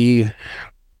the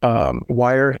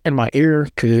wire in my ear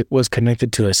was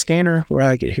connected to a scanner where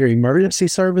I could hear emergency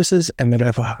services, and that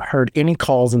if I heard any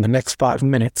calls in the next 5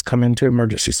 minutes come into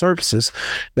emergency services,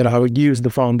 that I would use the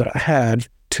phone that I had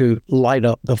to light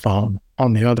up the phone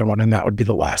on the other one, and that would be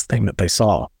the last thing that they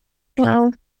saw.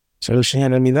 Wow. So she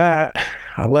handed me that.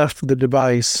 I left the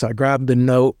device. I grabbed the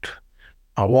note.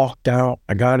 I walked out.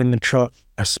 I got in the truck.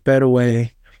 I sped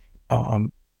away. I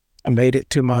made it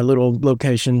to my little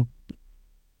location,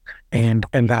 and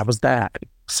that was that.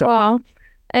 So, wow.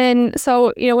 And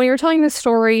so, when you were telling this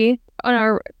story on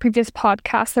our previous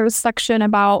podcast, there was a section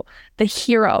about the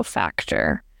hero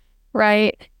factor,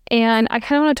 right? And I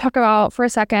kind of want to talk about for a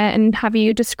second and have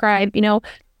you describe,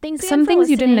 some things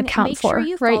you didn't account for,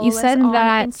 right? You said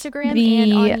that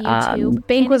the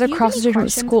bank was across the street from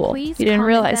school. You didn't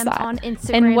realize that.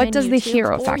 And what does the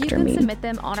hero factor mean?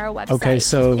 Okay,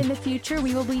 so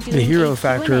the hero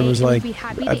factor was like,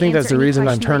 I think that's the reason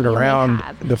I turned around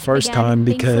the first time,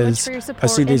 because I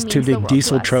see these 2 big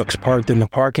diesel trucks parked in the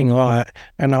parking lot,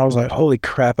 and I was like, holy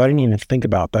crap, I didn't even think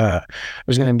about that.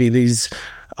 There's going to be these,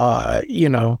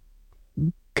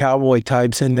 cowboy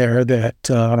types in there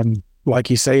that,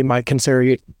 like you say, might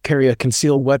carry a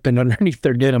concealed weapon underneath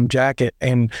their denim jacket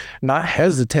and not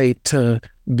hesitate to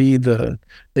be the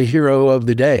hero of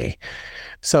the day.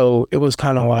 So it was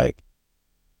kind of like,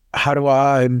 how do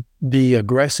I be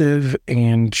aggressive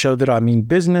and show that I mean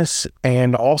business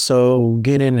and also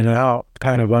get in and out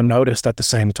kind of unnoticed at the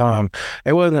same time?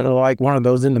 It wasn't like one of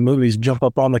those in the movies, jump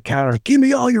up on the counter, give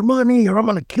me all your money or I'm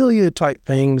going to kill you type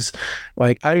things.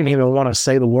 Like, I didn't even want to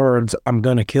say the words, I'm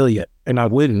going to kill you. And I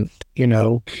wouldn't,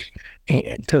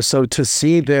 And to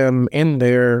see them in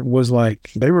there was like,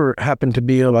 they happened to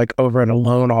be like over at a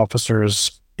loan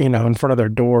officer's, in front of their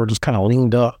door, just kind of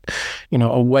leaned up,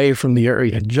 away from the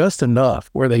area just enough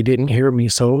where they didn't hear me.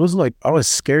 So it was like, I was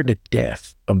scared to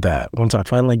death of that. Once I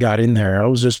finally got in there, I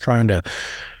was just trying to,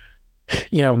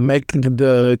 make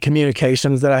the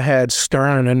communications that I had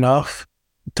stern enough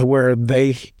to where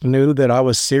they knew that I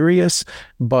was serious,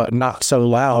 but not so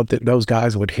loud that those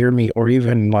guys would hear me or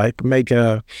even like make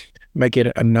it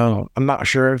a known. I'm not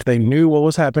sure if they knew what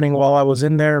was happening while I was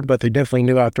in there, but they definitely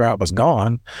knew after I was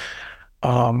gone.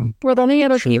 Were there any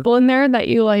other people in there that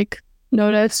you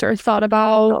noticed or thought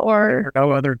about, or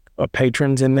no other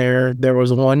patrons in there? There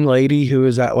was one lady who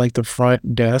was at the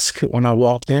front desk when I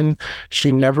walked in.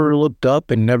 She never looked up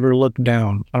and never looked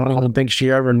down. I don't think she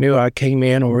ever knew I came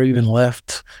in or even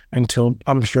left until,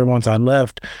 I'm sure once I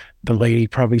left, the lady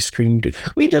probably screamed,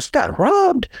 "We just got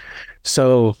robbed."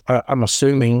 So I'm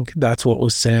assuming that's what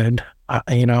was said.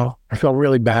 I felt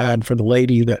really bad for the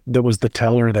lady that was the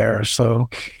teller there. So,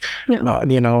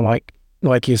 yeah.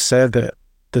 Like you said, that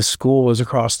the school was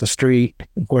across the street.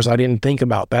 Of course, I didn't think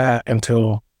about that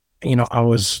until, I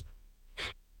was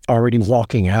already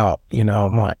walking out.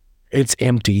 I'm like, it's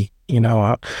empty.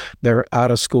 They're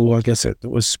out of school. I guess it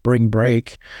was spring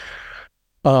break.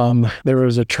 There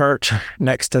was a church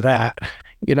next to that.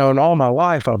 And all my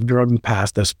life I've driven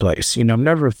past this place, I've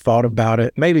never thought about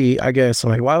it. Maybe, I guess,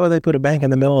 why would they put a bank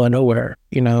in the middle of nowhere?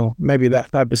 Maybe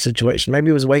that type of situation. Maybe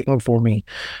it was waiting for me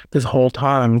this whole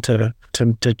time to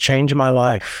change my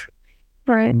life.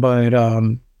 Right. But,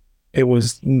 it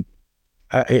was,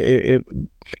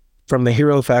 from the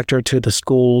hero factor to the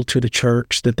school, to the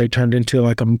church, that they turned into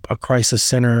a crisis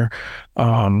center,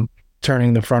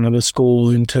 turning the front of the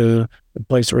school into a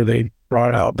place where they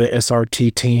brought out the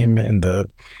SRT team and the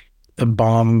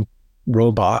bomb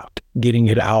robot, getting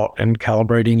it out and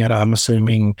calibrating it. I'm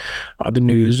assuming the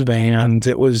news vans.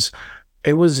 It was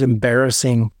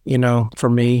embarrassing, for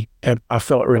me. And I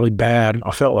felt really bad.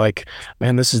 I felt like,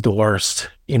 man, this is the worst.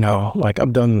 Like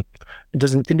I've done. It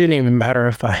didn't even matter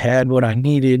if I had what I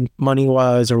needed money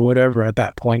wise or whatever at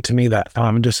that point. To me, that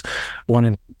time, I just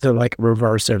wanted to like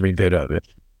reverse every bit of it.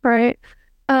 Right.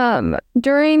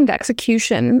 During the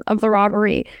execution of the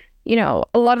robbery, a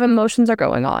lot of emotions are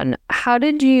going on. How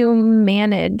did you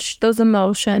manage those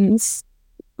emotions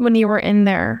when you were in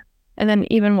there and then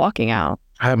even walking out?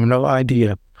 I have no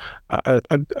idea.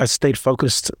 I stayed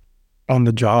focused on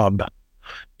the job.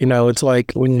 It's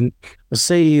like when,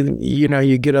 say,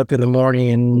 you get up in the morning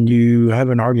and you have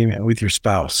an argument with your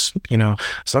spouse.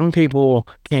 Some people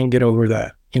can't get over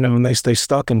that, and they stay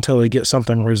stuck until they get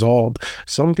something resolved.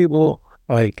 Some people,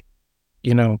 like,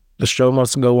 the show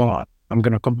must go on. I'm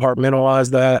going to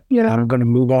compartmentalize that. Yeah. I'm going to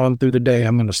move on through the day.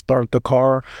 I'm going to start the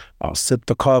car. I'll sip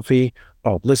the coffee.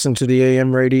 I'll listen to the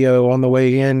AM radio on the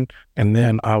way in, and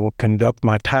then I will conduct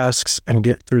my tasks and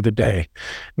get through the day.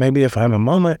 Maybe if I have a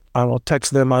moment, I will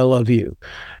text them, I love you.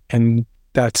 And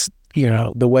that's,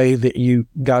 the way that you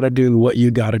got to do what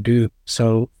you got to do.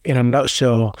 So in a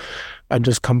nutshell, I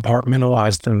just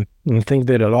compartmentalized them and think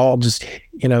that it all just,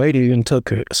 it even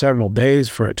took several days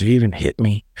for it to even hit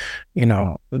me.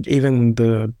 Even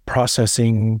the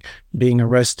processing, being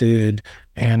arrested,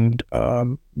 and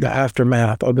the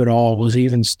aftermath of it all was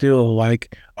even still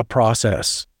like a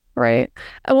process. Right.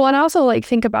 Well, and I also like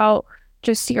think about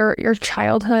just your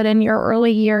childhood and your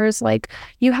early years. Like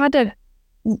you had to,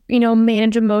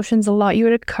 manage emotions a lot. You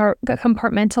had to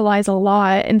compartmentalize a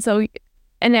lot. And so,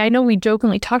 and I know we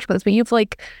jokingly talked about this, but you've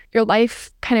like your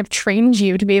life kind of trained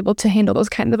you to be able to handle those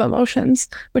kinds of emotions,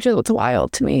 which is what's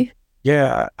wild to me.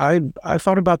 Yeah, I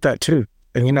thought about that too.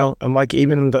 And I'm like,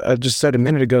 even I just said a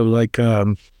minute ago, like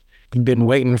been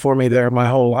waiting for me there my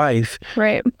whole life.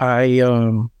 Right.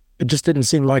 It just didn't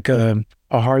seem like a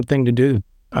hard thing to do.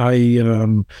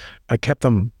 I kept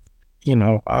them,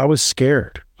 I was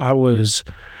scared. I was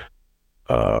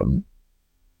um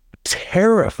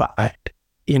terrified,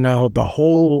 the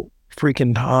whole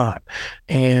freaking time.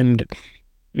 And,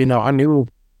 I knew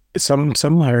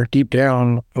somewhere deep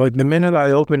down, like the minute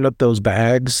I opened up those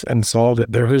bags and saw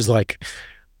that there was like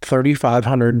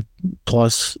 $3,500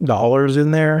 plus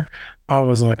in there, I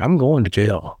was like, I'm going to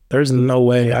jail. There's no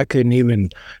way I couldn't even,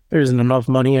 there isn't enough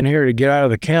money in here to get out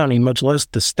of the county, much less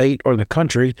the state or the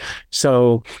country.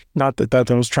 So not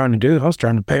that I was trying to do. I was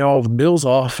trying to pay all the bills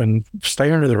off and stay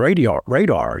under the radar.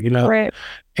 Right.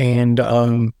 And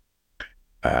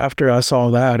after I saw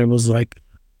that, it was like,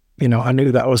 I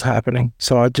knew that was happening.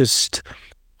 So I just,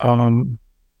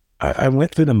 I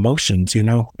went through the motions,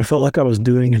 I felt like I was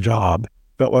doing a job,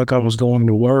 felt like I was going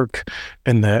to work,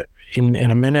 and that in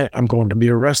a minute I'm going to be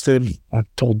arrested. I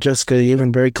told Jessica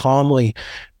even very calmly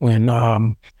when,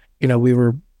 we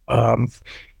were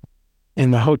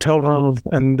in the hotel room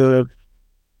and the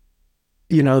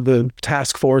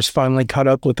task force finally caught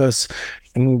up with us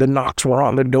and the knocks were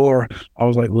on the door. I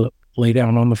was like, look, lay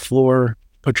down on the floor,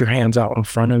 put your hands out in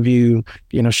front of you.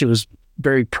 She was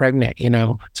very pregnant,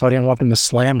 so I didn't want them to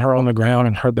slam her on the ground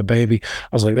and hurt the baby. I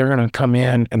was like, they're going to come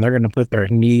in and they're going to put their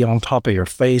knee on top of your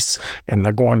face and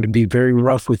they're going to be very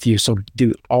rough with you. So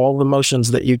do all the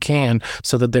motions that you can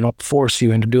so that they don't force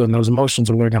you into doing those motions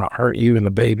or they're going to hurt you and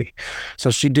the baby. So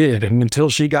she did. And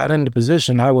until she got into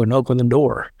position, I wouldn't open the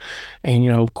door. And,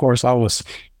 of course, I was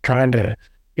trying to,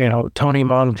 Tony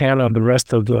Montana, the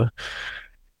rest of the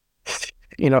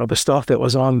stuff that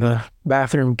was on the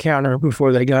bathroom counter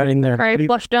before they got in there. Right.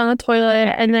 Flushed down the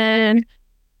toilet. And then,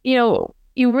 you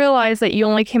realize that you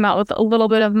only came out with a little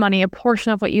bit of money, a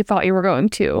portion of what you thought you were going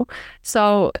to.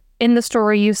 So in the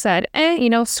story, you said,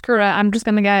 screw it. I'm just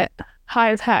going to get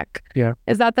high as heck. Yeah.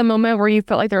 Is that the moment where you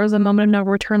felt like there was a moment of no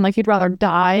return? Like you'd rather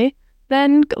die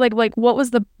than like what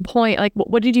was the point? Like,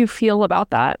 what did you feel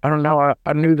about that? I don't know.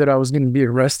 I knew that I was going to be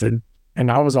arrested and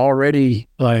I was already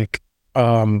like,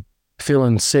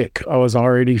 feeling sick. I was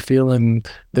already feeling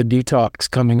the detox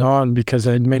coming on because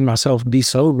I'd made myself be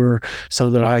sober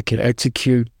so that I could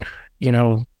execute,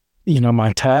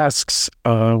 my tasks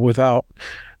without,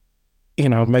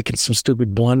 making some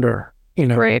stupid blunder,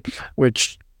 Right.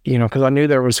 which, because I knew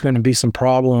there was going to be some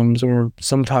problems or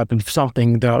some type of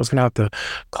something that I was going to have to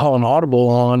call an audible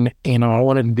on. I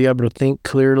wanted to be able to think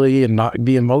clearly and not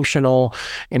be emotional.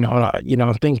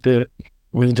 I think that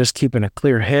with just keeping a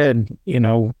clear head,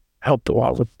 helped a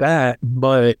lot with that.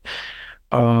 But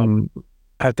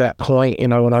at that point,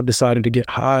 when I decided to get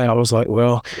high, I was like,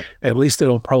 well, at least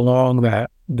it'll prolong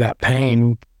that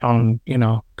pain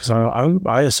because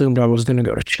I assumed I was going to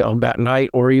go to jail that night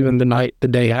or even the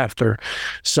day after.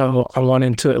 So I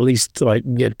wanted to at least like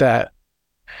get that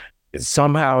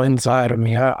somehow inside of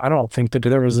me. I don't think that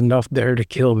there was enough there to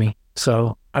kill me.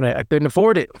 So I couldn't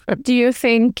afford it. Do you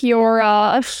think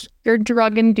your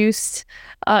drug induced,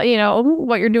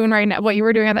 what you're doing right now, what you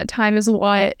were doing at that time is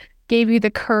what gave you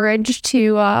the courage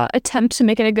to attempt to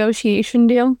make a negotiation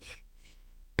deal?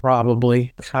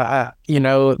 Probably.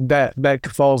 That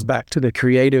falls back to the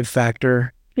creative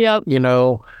factor. Yep. You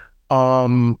know,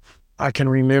 I can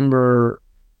remember,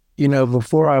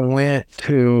 before I went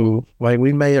to like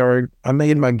I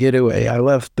made my getaway. I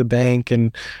left the bank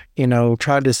and,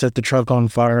 tried to set the truck on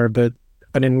fire, but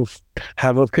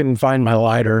couldn't find my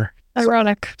lighter.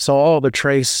 Ironic. So all the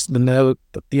note,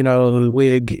 the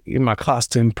wig in my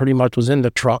costume pretty much was in the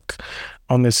truck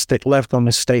left on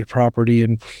this state property.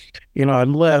 And, I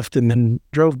left and then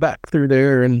drove back through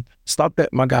there and stopped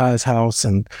at my guy's house.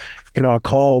 And, I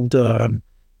called a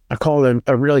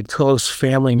really close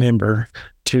family member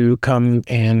to come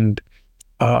and,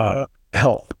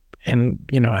 help and,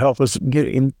 help us get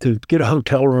a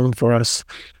hotel room for us.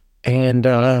 And,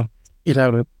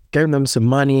 gave them some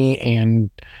money and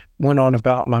went on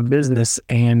about my business.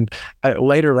 And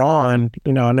later on,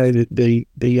 I know that the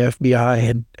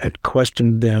FBI had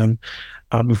questioned them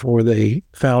before they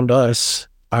found us,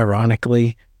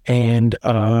 ironically, and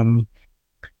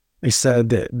they said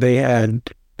that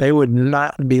they would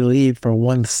not believe for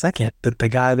 1 second that the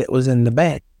guy that was in the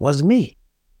bank was me.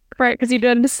 Right, because you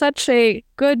did such a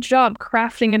good job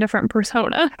crafting a different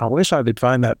persona. I wish I could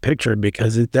find that picture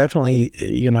because it definitely,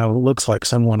 looks like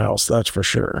someone else. That's for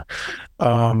sure.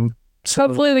 So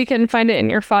hopefully we can find it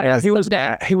in your files.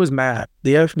 Yeah, he was mad.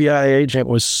 The FBI agent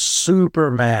was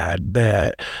super mad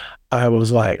that I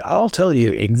was like, I'll tell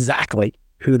you exactly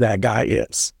who that guy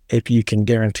is if you can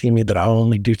guarantee me that I'll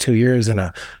only do 2 years in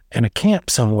a camp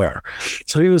somewhere.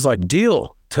 So he was like,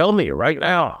 deal, tell me right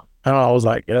now. And I was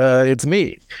like, it's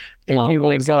me. And he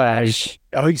was like,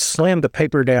 he slammed the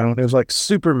paper down. It was like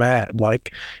super mad,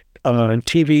 like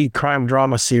TV crime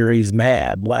drama series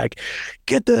mad, like,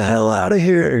 get the hell out of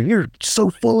here. You're so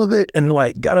full of it. And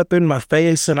like got up in my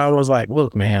face. And I was like,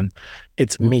 look, man,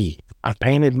 it's me. I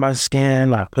painted my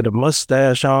skin. I put a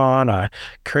mustache on. I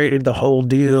created the whole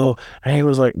deal. And he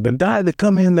was like, the guy that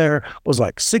come in there was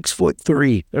like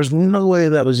 6'3". There's no way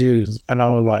that was you. And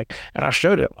I was like, and I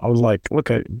showed him. I was like,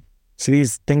 look at see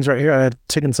these things right here. I had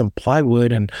taken some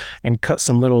plywood and cut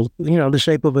some little, the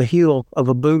shape of a heel of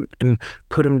a boot and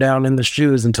put them down in the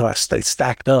shoes until they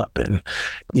stacked up. And,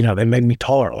 they made me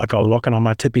taller, like I was walking on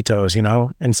my tippy toes,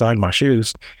 inside my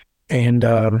shoes. And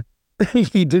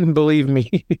he didn't believe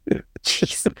me.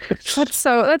 That's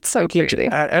so crazy.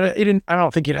 I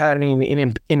don't think it had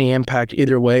any impact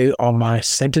either way on my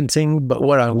sentencing. But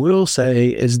what I will say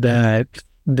is that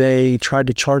they tried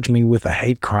to charge me with a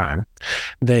hate crime.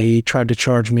 They tried to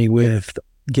charge me with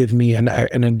give me an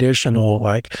additional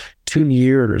like 2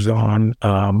 years on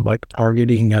like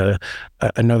targeting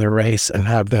another race and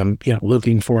have them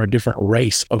looking for a different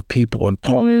race of people and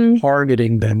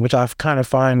targeting them, which I kind of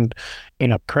find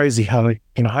crazy. How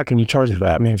how can you charge for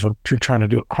that? I mean, if you're trying to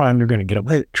do a crime, you're going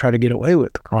to try to get away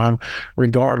with the crime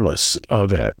regardless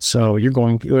of it. So they're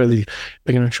going to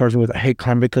charge me with a hate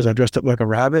crime because I dressed up like a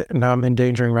rabbit and now I'm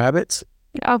endangering rabbits.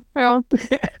 Yeah, well,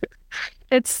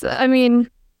 I mean,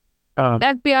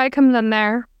 the FBI comes in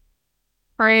there,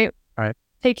 right? Right.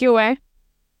 Take you away.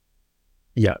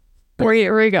 Yeah. Where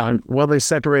are you going? Well, they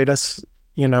separate us.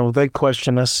 They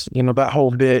question us. That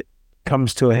whole bit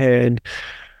comes to a head,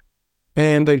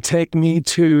 and they take me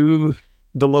to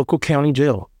the local county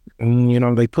jail.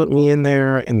 And they put me in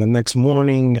there. And the next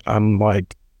morning, I'm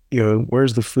like,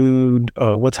 where's the food?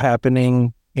 What's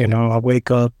happening? I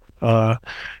wake up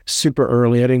super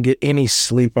early. I didn't get any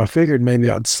sleep. I figured maybe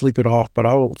I'd sleep it off,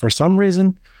 but for some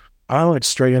reason I went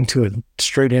straight into the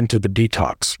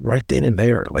detox right then and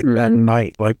there, like that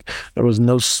night. Like there was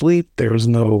no sleep. There was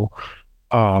no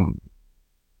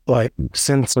like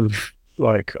sense of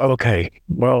like, okay,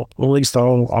 well, at least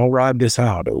I'll ride this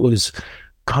out. It was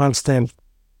constant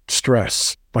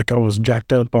stress. Like I was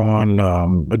jacked up on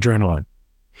adrenaline.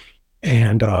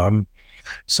 And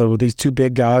so these two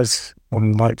big guys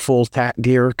in like full tack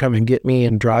gear come and get me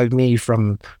and drive me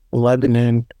from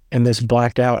Lebanon in this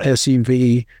blacked out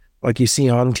SUV like you see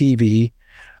on TV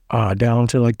down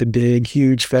to like the big,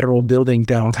 huge federal building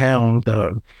downtown,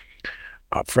 the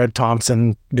Fred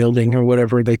Thompson building or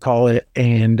whatever they call it,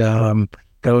 and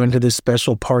go into this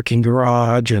special parking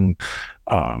garage and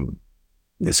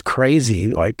this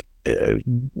crazy like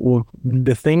well,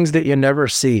 the things that you never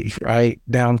see, right?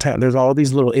 Downtown, there's all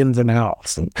these little ins and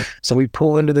outs. And so we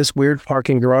pull into this weird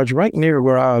parking garage right near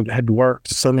where I had worked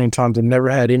so many times and never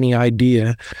had any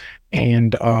idea.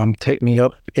 And take me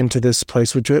up into this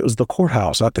place, which it was the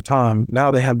courthouse at the time.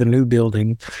 Now they have the new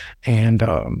building, and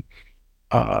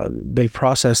they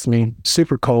processed me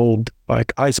super cold,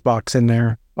 like icebox in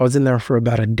there. I was in there for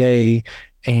about a day,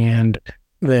 and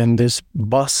then this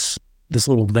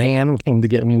little van came to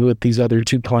get me with these other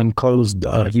two plainclothes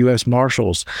U.S.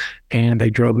 Marshals, and they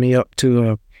drove me up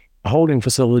to a holding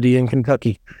facility in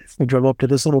Kentucky. We drove up to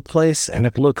this little place, and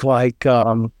it looked like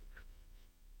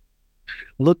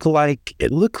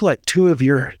it looked like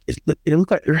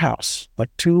your house, like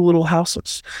two little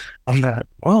houses. I'm like,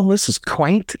 well, this is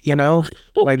quaint,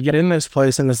 like get in this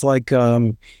place and it's like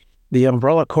the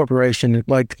Umbrella Corporation,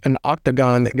 like an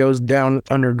octagon that goes down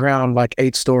underground like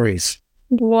 8 stories.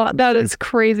 What? That is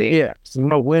crazy. Yeah, so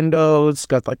no windows,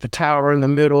 got like the tower in the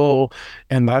middle,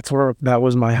 and that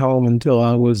was my home until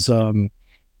I was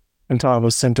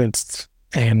sentenced,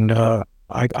 and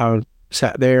I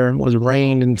sat there and was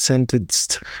arraigned and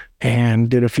sentenced, and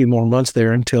did a few more months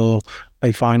there until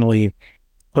they finally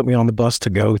put me on the bus to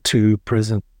go to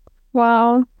prison.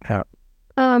 Wow. Yeah.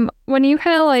 When you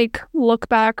kind of like look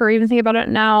back or even think about it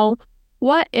now,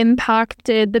 what impact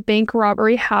did the bank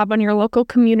robbery have on your local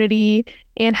community,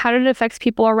 and how did it affect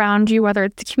people around you, whether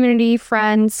it's the community,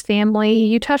 friends, family?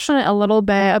 You touched on it a little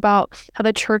bit about how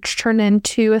the church turned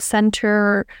into a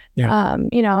center. Yeah.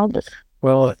 You know,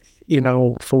 Well,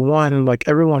 for one, like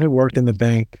everyone who worked in the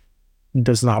bank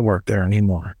does not work there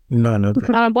anymore. None of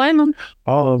them. I don't blame them.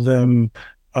 All of them,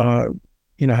 uh,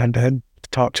 had to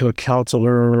talk to a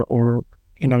counselor or,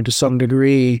 to some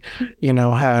degree,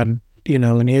 had,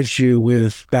 an issue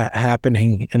with that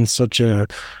happening in such a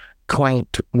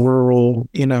quaint rural,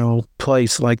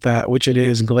 place like that, which it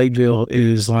is. Gladeville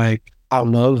is like, I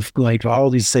love Gladeville. I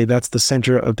always say that's the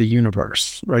center of the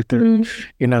universe right there.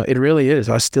 It really is.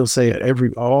 I still say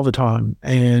it all the time.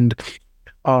 And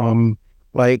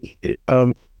like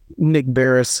Nick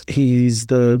Barris, he's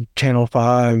the Channel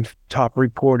 5 top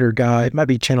reporter guy. It might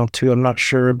be Channel 2, I'm not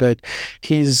sure, but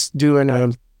he's doing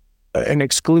an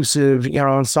exclusive,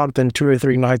 on something 2 or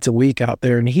 3 nights a week out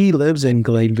there. And he lives in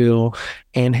Gladeville,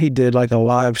 and he did like a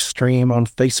live stream on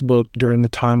Facebook during the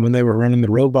time when they were running the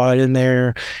robot in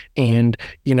there. And,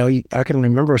 I can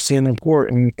remember seeing the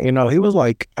report, and, he was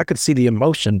like, I could see the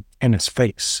emotion in his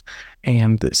face,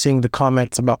 and seeing the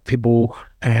comments about people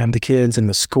and the kids in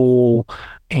the school.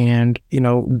 And,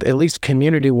 at least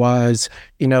community wise,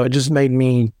 it just made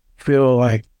me feel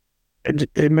like,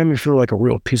 it made me feel like a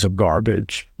real piece of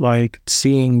garbage, like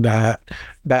seeing that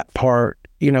part,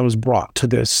 was brought to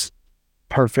this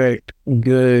perfect,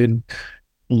 good,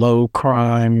 low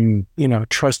crime,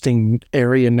 trusting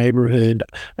area neighborhood.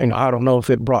 And I don't know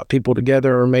if it brought people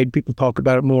together or made people talk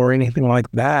about it more or anything like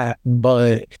that.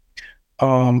 But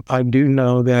I do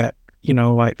know that,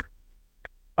 like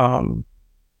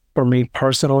for me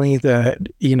personally, that,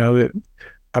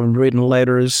 I've written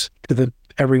letters to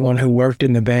everyone who worked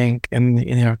in the bank,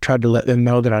 and tried to let them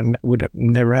know that I would have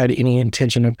never had any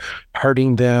intention of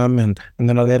hurting them, and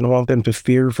then I didn't want them to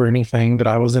fear for anything, that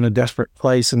I was in a desperate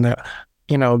place, and that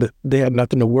that they had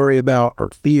nothing to worry about or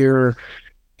fear.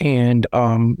 And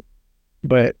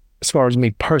but as far as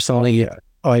me personally,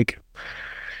 like,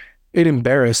 it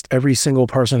embarrassed every single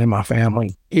person in my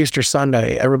family. Easter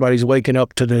Sunday, everybody's waking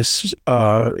up to this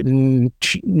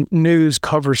news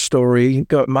cover story,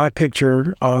 got my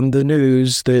picture on the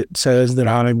news that says that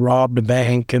I robbed a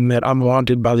bank and that I'm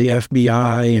wanted by the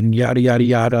FBI and yada, yada,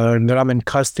 yada, and that I'm in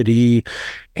custody.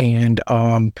 And,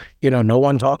 no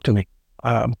one talked to me.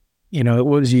 It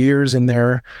was years in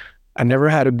there. I never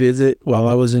had a visit while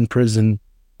I was in prison.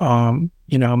 My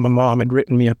mom had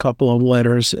written me a couple of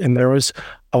letters, and there was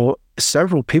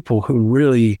several people who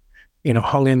really,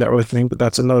 hung in there with me, but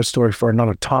that's another story for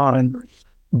another time.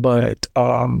 But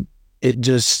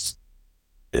it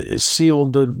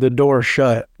sealed the door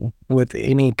shut with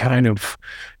any kind of,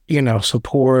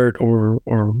 support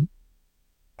or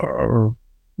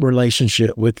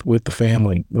relationship with the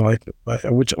family, like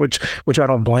which I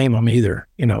don't blame them either.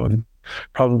 And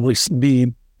probably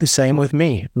be the same with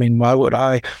me. I mean, why would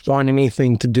I want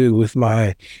anything to do with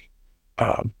my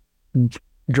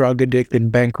drug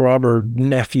addicted bank robber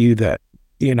nephew that,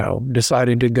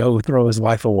 decided to go throw his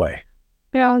life away?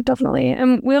 Yeah, definitely.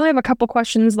 And we only have a couple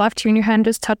questions left here, and you can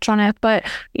just touch on it. But,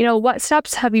 what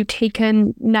steps have you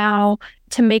taken now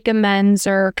to make amends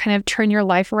or kind of turn your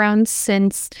life around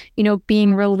since,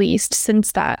 being released,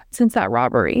 since that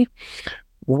robbery?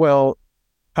 Well,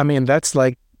 I mean, that's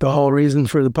like the whole reason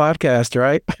for the podcast,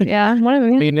 right? Yeah, one of I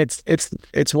them. mean,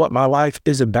 it's what my life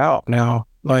is about now.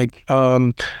 Like,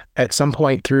 at some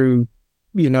point through,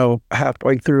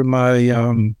 halfway through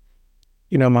my,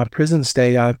 my prison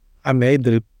stay, I made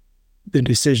the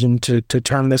decision to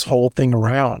turn this whole thing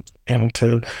around and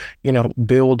to,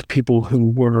 build people who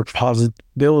were positive,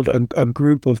 build a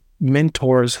group of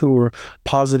mentors who were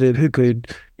positive, who could,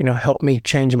 help me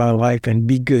change my life and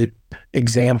be good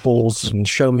examples and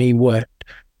show me what,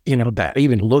 that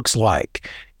even looks like.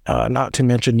 Not to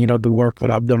mention, the work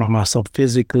that I've done on myself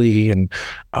physically and,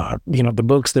 the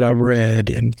books that I've read.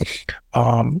 And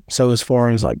so as far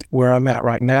as like where I'm at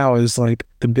right now is like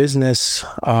the business,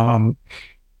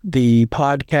 the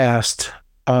podcast,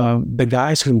 the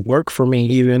guys who work for me,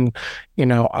 even,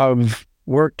 I've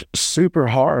worked super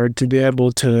hard to be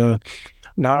able to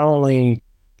not only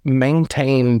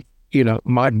maintain,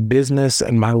 my business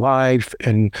and my life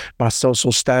and my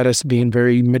social status, being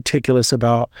very meticulous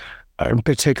about, in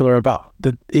particular about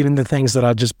even the things that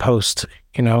I just post,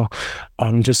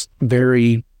 I'm just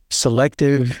very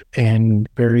selective and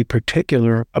very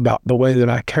particular about the way that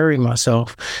I carry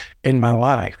myself in my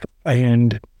life.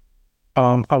 And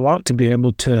I want to be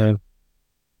able to,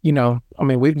 I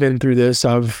mean, we've been through this.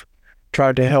 I've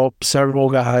tried to help several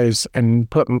guys and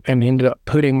ended up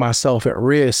putting myself at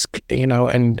risk,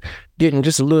 and getting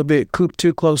just a little bit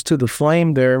too close to the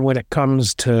flame there when it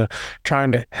comes to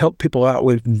trying to help people out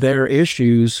with their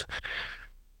issues.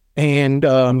 And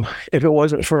if it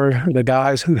wasn't for the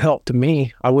guys who helped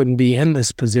me, I wouldn't be in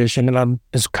this position. And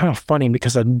it's kind of funny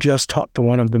because I just talked to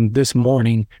one of them this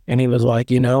morning, and he was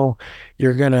like,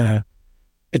 you're gonna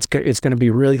it's going to be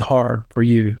really hard for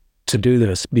you to do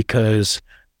this because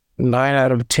 9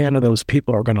 out of 10 of those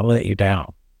people are going to let you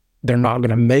down. They're not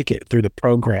going to make it through the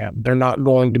program. They're not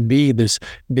going to be this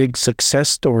big success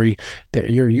story that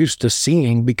you're used to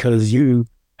seeing because you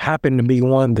happen to be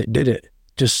one that did it.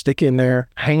 Just stick in there,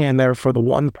 hang in there for the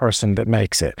one person that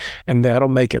makes it, and that'll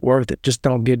make it worth it. Just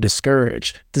don't get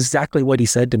discouraged. That's exactly what he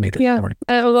said to me this morning.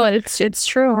 Well, it's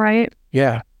true, right?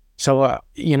 Yeah. So,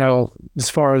 as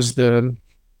far as the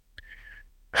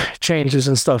changes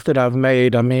and stuff that I've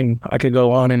made, I mean, I could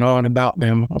go on and on about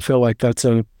them. I feel like that's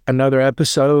another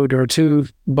episode or two,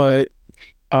 but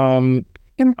I'm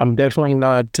definitely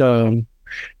not. I'm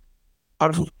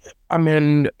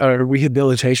in a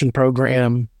rehabilitation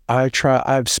program.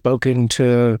 I've spoken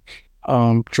to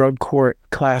drug court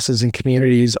classes and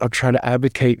communities. I've tried to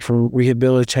advocate for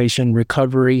rehabilitation,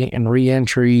 recovery, and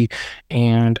reentry,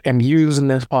 and am using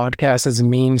this podcast as a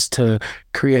means to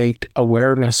create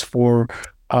awareness for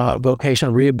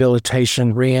vocational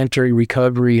rehabilitation, reentry,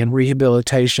 recovery, and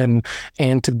rehabilitation,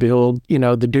 and to build,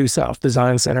 the Due South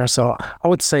Design Center. So I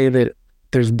would say that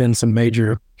there's been some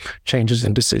major changes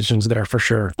and decisions there for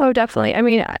sure. Oh, definitely. I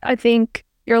mean, I think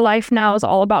your life now is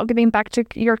all about giving back to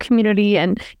your community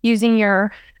and using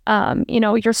your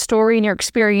your story and your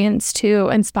experience to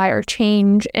inspire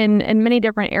change in many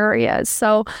different areas.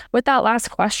 So with that last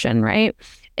question, right?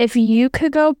 If you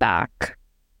could go back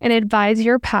and advise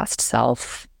your past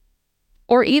self,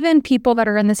 or even people that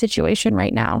are in the situation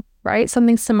right now, right?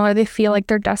 Something similar, they feel like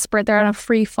they're desperate, they're on a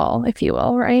free fall, if you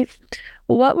will, right?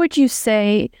 What would you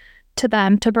say to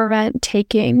them to prevent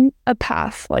taking a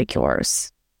path like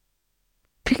yours?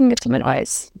 If you can get some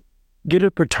advice. Get a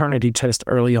paternity test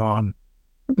early on.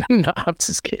 No, I'm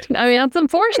just kidding. I mean, that's some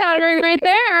foreshadowing right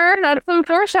there. That's some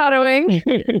foreshadowing.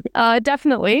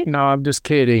 Definitely. No, I'm just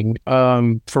kidding.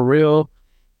 For real.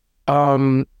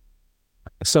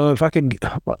 So if I could,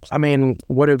 I mean,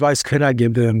 what advice could I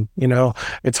give them?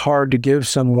 It's hard to give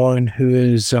someone who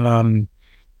has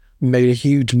made a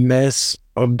huge mess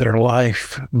of their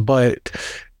life, but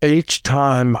each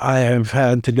time I have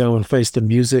had to go and face the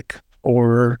music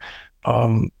or,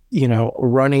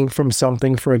 running from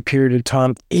something for a period of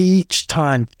time, each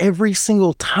time, every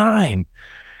single time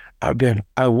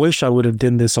I wish I would have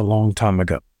done this a long time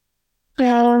ago.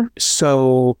 Yeah.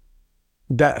 So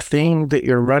that thing that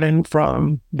you're running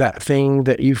from, that thing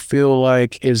that you feel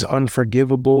like is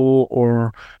unforgivable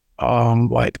or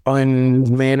like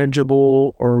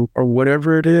unmanageable or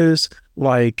whatever it is,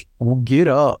 like get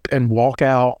up and walk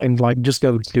out and like just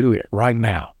go do it right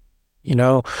now.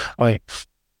 Like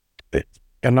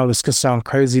I know this could sound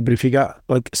crazy, but if you got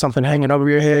like something hanging over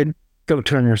your head, go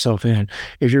turn yourself in.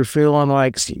 If you're feeling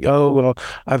like, oh, well,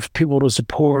 I have people to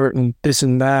support and this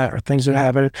and that, or things are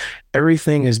happening,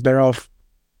 everything is better off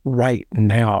right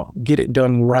now. Get it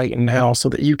done right now so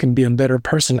that you can be a better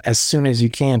person as soon as you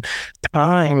can.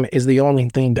 Time is the only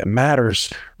thing that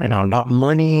matters right now, not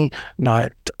money,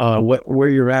 not where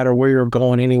you're at or where you're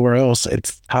going anywhere else.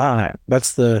 It's time.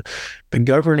 That's the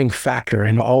governing factor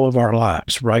in all of our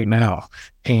lives right now.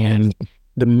 And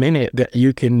the minute that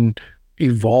you can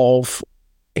evolve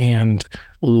and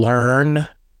learn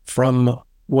from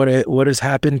what has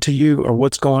happened to you or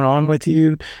what's going on with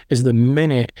you is the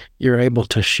minute you're able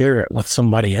to share it with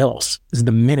somebody else, is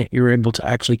the minute you're able to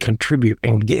actually contribute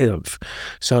and give.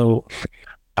 So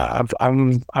I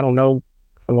don't know,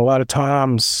 a lot of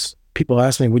times people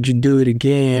ask me, would you do it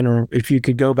again? Or if you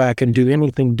could go back and do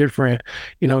anything different?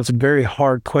 It's a very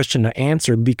hard question to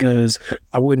answer because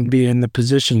I wouldn't be in the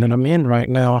position that I'm in right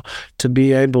now to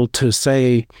be able to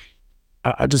say.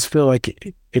 I just feel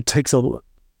like it takes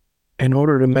in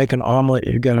order to make an omelet,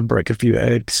 you got to break a few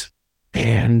eggs.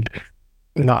 And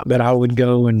not that I would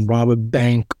go and rob a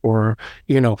bank or,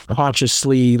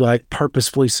 consciously, like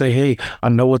purposefully say, hey, I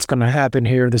know what's going to happen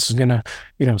here. This is going to,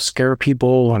 scare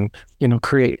people and,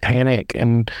 create panic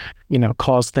and,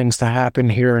 cause things to happen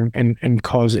here and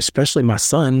cause, especially my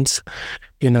sons,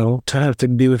 to have to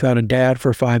be without a dad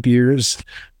for 5 years.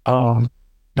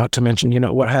 Not to mention,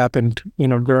 what happened,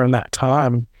 during that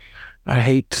time. I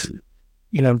hate,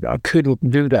 I couldn't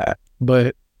do that,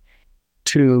 but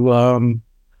to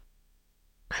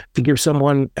give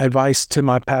someone advice to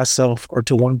my past self or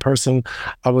to one person,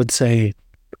 I would say,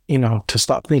 to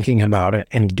stop thinking about it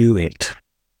and do it.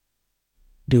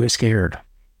 Do it scared.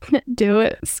 Do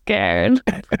it scared.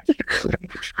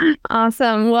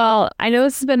 Awesome. Well, I know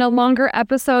this has been a longer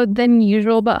episode than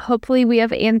usual, but hopefully we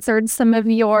have answered some of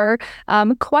your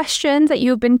questions that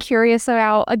you've been curious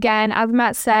about. Again, as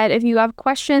Matt said, if you have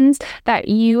questions that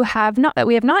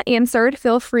we have not answered,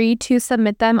 feel free to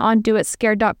submit them on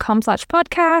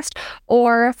doitscared.com/podcast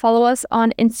or follow us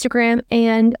on Instagram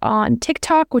and on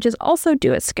TikTok, which is also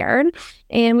Do It Scared.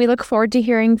 And we look forward to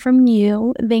hearing from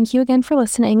you. Thank you again for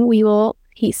listening. We will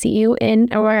see you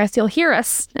or I guess you'll hear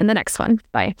us in the next one.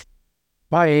 Bye.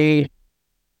 Bye.